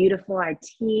was beautiful. Our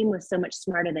team was so much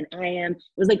smarter than I am. It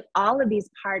was like all of these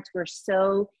parts were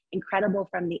so incredible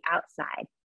from the outside.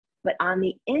 But on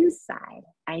the inside,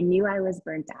 I knew I was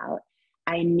burnt out.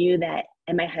 I knew that,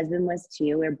 and my husband was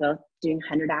too. We were both doing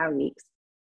 100-hour weeks.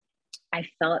 I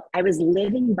felt I was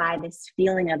living by this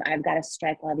feeling of I've got to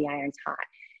strike while the iron's hot.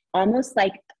 Almost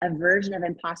like a version of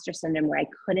imposter syndrome where I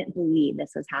couldn't believe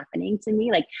this was happening to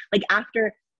me. Like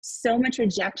after so much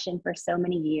rejection for so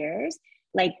many years,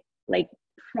 like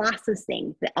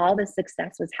processing that all this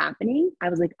success was happening, I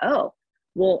was like, oh,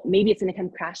 well, maybe it's going to come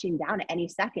crashing down at any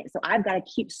second. So I've got to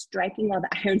keep striking while the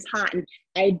iron's hot. And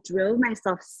I drove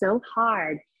myself so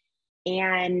hard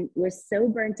and was so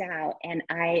burnt out. And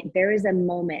there was a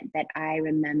moment that I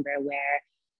remember where,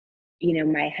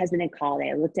 my husband had called,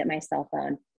 I looked at my cell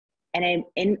phone, and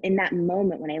in that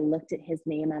moment, when I looked at his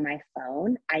name on my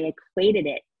phone, I equated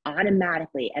it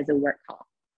automatically as a work call.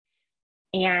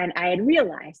 And I had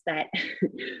realized that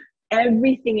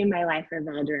everything in my life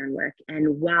revolved around work.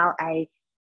 And while I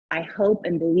hope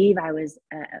and believe I was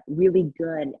really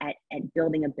good at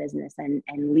building a business and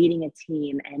leading a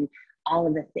team and all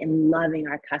of this and loving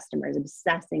our customers,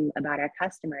 obsessing about our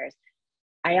customers,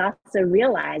 I also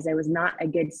realized I was not a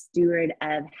good steward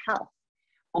of health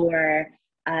or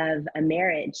of a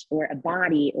marriage or a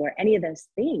body or any of those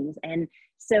things. And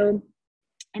so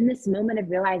in this moment of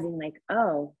realizing like,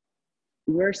 oh,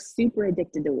 we're super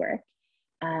addicted to work.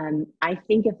 I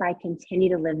think if I continue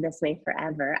to live this way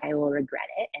forever, I will regret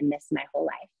it and miss my whole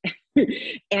life.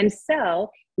 And so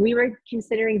we were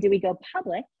considering, do we go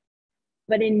public?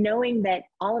 But in knowing that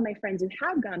all of my friends who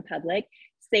have gone public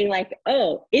say like,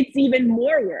 oh, it's even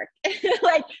more work.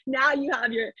 Like now you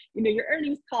have your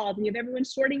earnings calls and you have everyone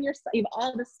shorting your, you have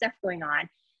all this stuff going on.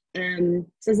 So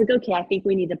I was like, okay, I think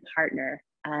we need to partner,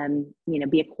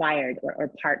 be acquired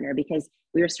or partner, because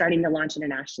we were starting to launch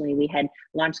internationally. We had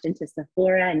launched into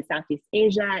Sephora in Southeast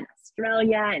Asia and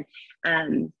Australia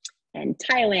and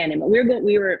Thailand. And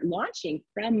we were launching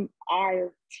from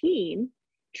our team,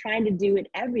 trying to do it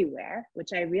everywhere, which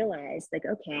I realized like,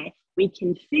 okay, we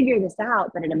can figure this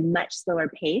out, but at a much slower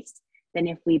pace than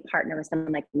if we partner with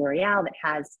someone like L'Oreal that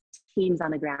has teams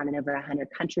on the ground in over 100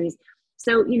 countries.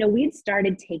 So, we'd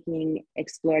started taking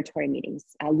exploratory meetings.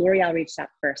 L'Oreal reached out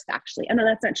first, actually. Oh, no,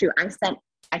 that's not true. I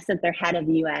sent their head of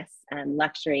US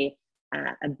luxury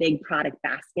a big product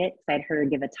basket because I'd heard her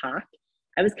give a talk.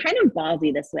 I was kind of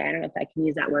ballsy this way. I don't know if I can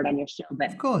use that word on your show, but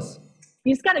of course,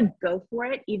 you just got to go for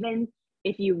it, even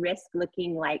if you risk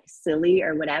looking like silly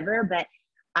or whatever. But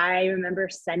I remember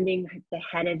sending the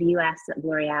head of US at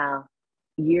L'Oreal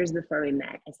years before we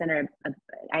met. I sent her,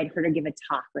 I'd heard her give a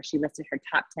talk where she listed her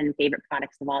top 10 favorite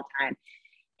products of all time.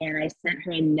 And I sent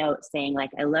her a note saying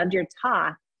like, I loved your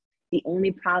talk. The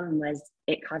only problem was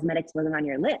IT Cosmetics wasn't on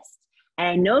your list. And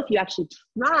I know if you actually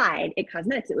tried IT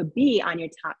Cosmetics, it would be on your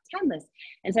top 10 list.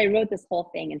 And so I wrote this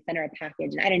whole thing and sent her a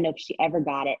package, and I didn't know if she ever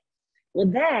got it. Well,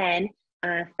 then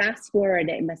fast forward,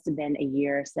 it must have been a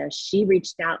year or so, she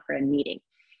reached out for a meeting.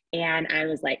 And I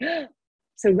was like, oh.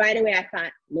 So right away, I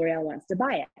thought L'Oreal wants to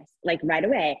buy us, like right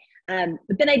away.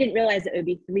 But then I didn't realize it would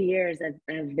be 3 years of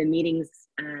the meetings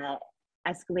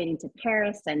escalating to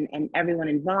Paris and everyone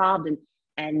involved.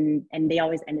 And they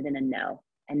always ended in a no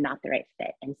and not the right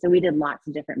fit. And so we did lots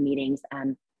of different meetings.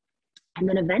 And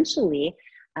then eventually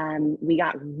we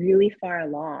got really far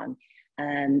along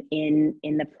in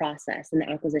the process, in the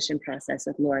acquisition process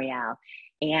with L'Oreal.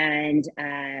 And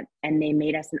they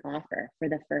made us an offer for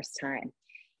the first time.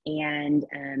 And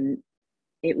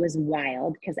it was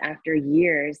wild because after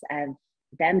years of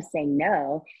them saying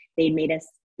no, they made us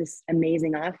this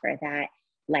amazing offer that,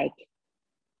 like,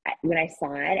 when I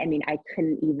saw it, I mean, I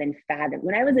couldn't even fathom.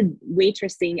 When I was a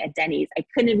waitressing at Denny's, I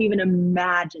couldn't have even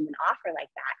imagined an offer like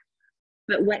that.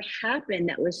 But what happened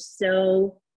that was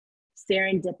so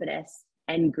serendipitous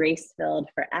and grace-filled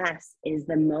for us is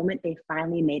the moment they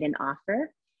finally made an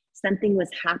offer, something was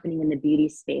happening in the beauty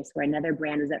space where another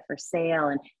brand was up for sale,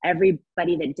 and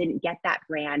everybody that didn't get that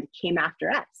brand came after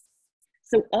us.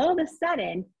 So all of a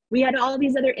sudden, we had all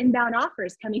these other inbound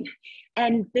offers coming,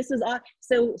 and this was all.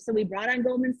 So we brought on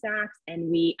Goldman Sachs, and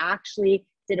we actually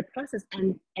did a process.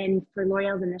 And for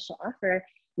L'Oreal's initial offer,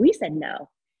 we said no.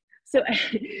 So,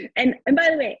 and by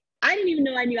the way, I didn't even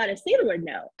know I knew how to say the word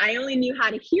no. I only knew how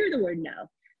to hear the word no.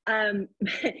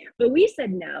 But we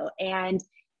said no, and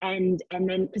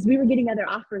then because we were getting other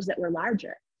offers that were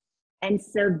larger, and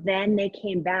so then they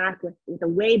came back with a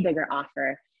way bigger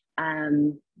offer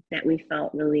that we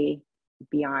felt really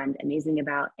beyond amazing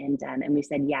about, and we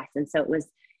said yes. And so it was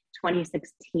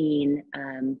 2016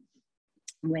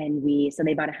 when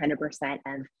they bought 100% of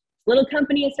this little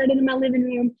company I started in my living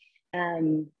room,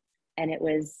 and it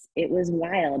was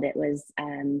wild. It was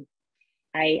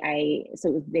they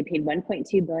paid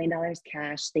 $1.2 billion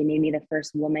cash. They made me the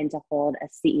first woman to hold a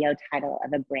CEO title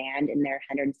of a brand in their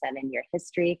 107-year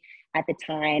history at the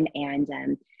time.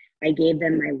 And I gave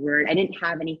them my word. I didn't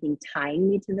have anything tying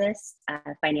me to this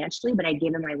financially, but I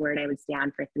gave them my word I would stay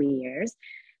on for 3 years.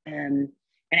 And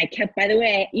I kept, by the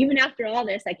way, even after all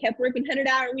this, I kept working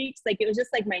 100-hour weeks. Like, it was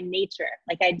just like my nature.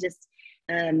 Like,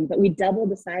 but we doubled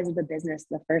the size of the business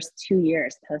the first 2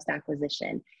 years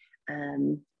post-acquisition.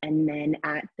 And then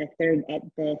at the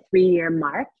 3-year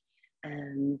mark,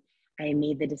 I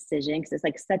made the decision, because it's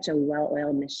like such a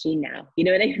well-oiled machine now, you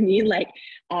know what I mean? Like,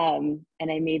 and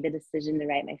I made the decision to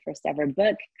write my first ever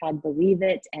book called Believe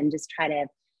It, and just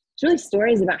it's really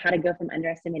stories about how to go from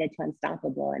underestimated to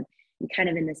unstoppable. And I'm kind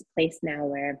of in this place now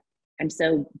where I'm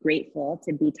so grateful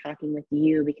to be talking with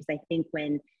you, because I think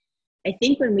when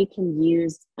we can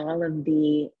use all of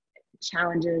the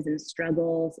challenges and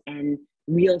struggles and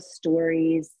real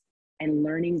stories and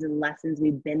learnings and lessons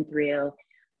we've been through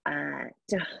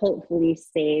to hopefully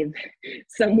save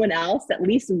someone else at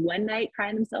least one night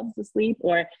crying themselves to sleep,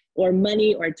 or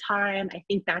money or time. I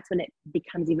think that's when it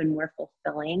becomes even more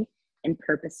fulfilling and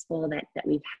purposeful that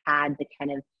we've had the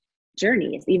kind of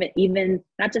journeys, even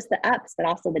not just the ups, but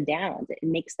also the downs. It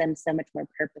makes them so much more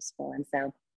purposeful. And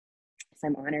so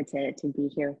I'm honored to be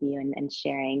here with you and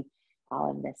sharing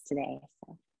all of this today.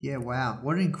 So. Yeah, wow.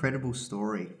 What an incredible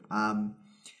story. Well,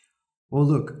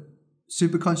 look,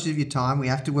 super conscious of your time. We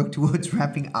have to work towards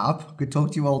wrapping up. I could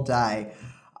talk to you all day.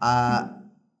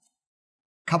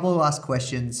 Couple of last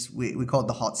questions. We call it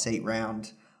the hot seat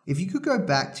round. If you could go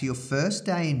back to your first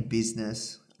day in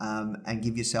business and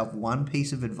give yourself one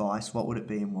piece of advice, what would it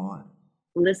be and why?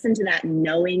 Listen to that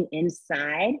knowing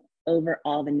inside over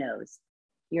all the no's.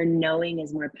 Your knowing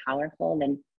is more powerful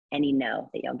than any no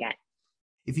that you'll get.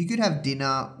 If you could have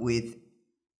dinner with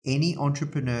any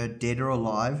entrepreneur, dead or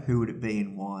alive, who would it be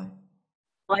and why?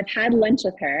 Well, I've had lunch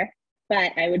with her,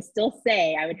 but I would still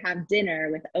say I would have dinner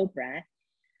with Oprah.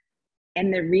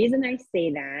 And the reason I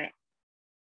say that,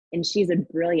 and she's a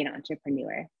brilliant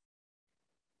entrepreneur,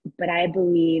 but I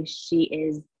believe she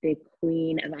is the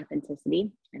queen of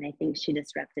authenticity. And I think she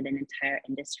disrupted an entire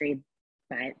industry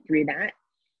through that.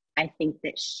 I think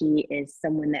that she is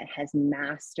someone that has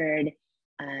mastered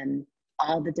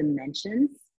all the dimensions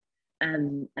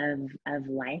of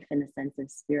life in the sense of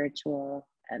spiritual,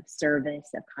 of service,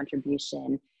 of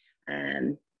contribution.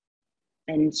 And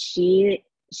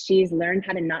she's learned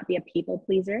how to not be a people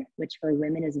pleaser, which for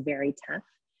women is very tough.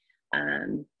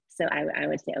 So I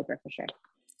would say Oprah for sure.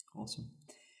 Awesome.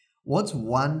 What's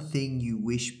one thing you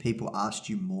wish people asked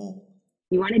you more?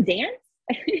 You want to dance?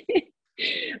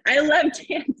 I love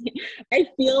dancing. I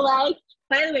feel like,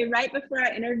 by the way, right before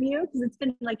our interview, because it's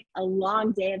been like a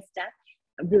long day of stuff,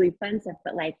 really fun stuff,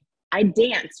 but like I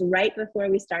danced right before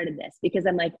we started this because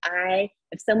I'm like,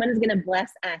 if someone is going to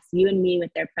bless us, you and me,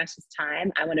 with their precious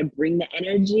time, I want to bring the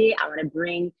energy. I want to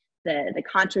bring the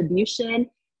contribution.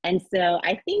 And so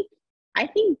I think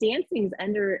dancing is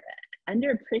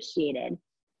underappreciated.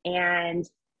 And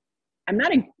I'm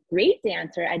not a great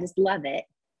dancer. I just love it.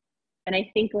 And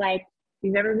I think, like, if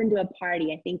you've ever been to a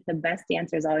party, I think the best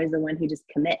dancer is always the one who just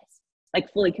commits,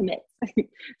 like fully commits.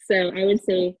 So I would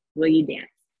say, will you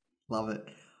dance? Love it.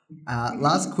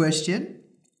 Last question.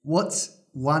 What's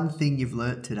one thing you've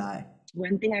learned today?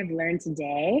 One thing I've learned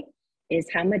today is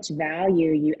how much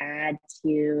value you add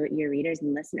to your readers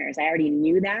and listeners. I already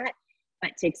knew that,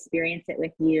 but to experience it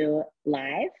with you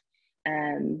live,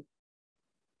 it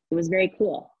was very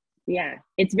cool. Yeah.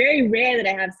 It's very rare that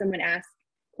I have someone ask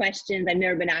questions I've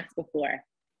never been asked before.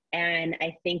 And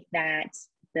I think that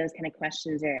those kind of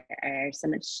questions are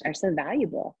so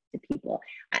valuable to people.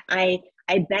 I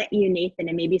bet you, Nathan,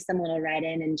 and maybe someone will write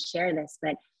in and share this,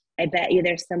 but I bet you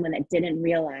there's someone that didn't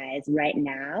realize right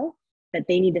now that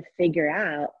they need to figure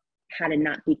out how to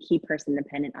not be key person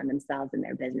dependent on themselves and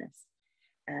their business.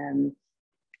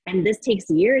 And this takes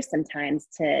years sometimes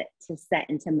to set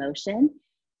into motion.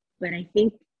 But I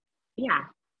think, yeah,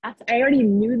 I already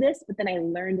knew this, but then I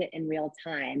learned it in real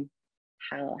time,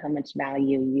 how much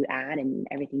value you add and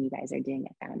everything you guys are doing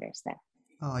at Foundr. So.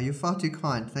 Oh, you're far too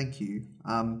kind. Thank you.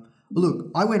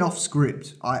 Look, I went off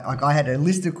script. I had a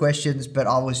list of questions, but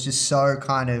I was just so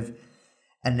kind of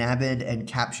enamored and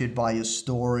captured by your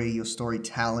story, your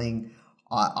storytelling.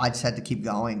 I just had to keep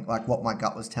going, like what my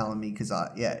gut was telling me, because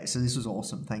so this was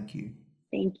awesome. Thank you.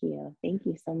 Thank you. Thank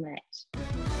you so much.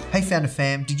 Hey Foundr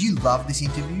fam, did you love this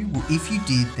interview? Well, if you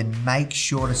did, then make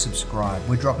sure to subscribe.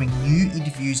 We're dropping new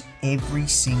interviews every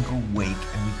single week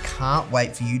and we can't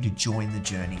wait for you to join the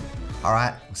journey. All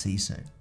right, we'll see you soon.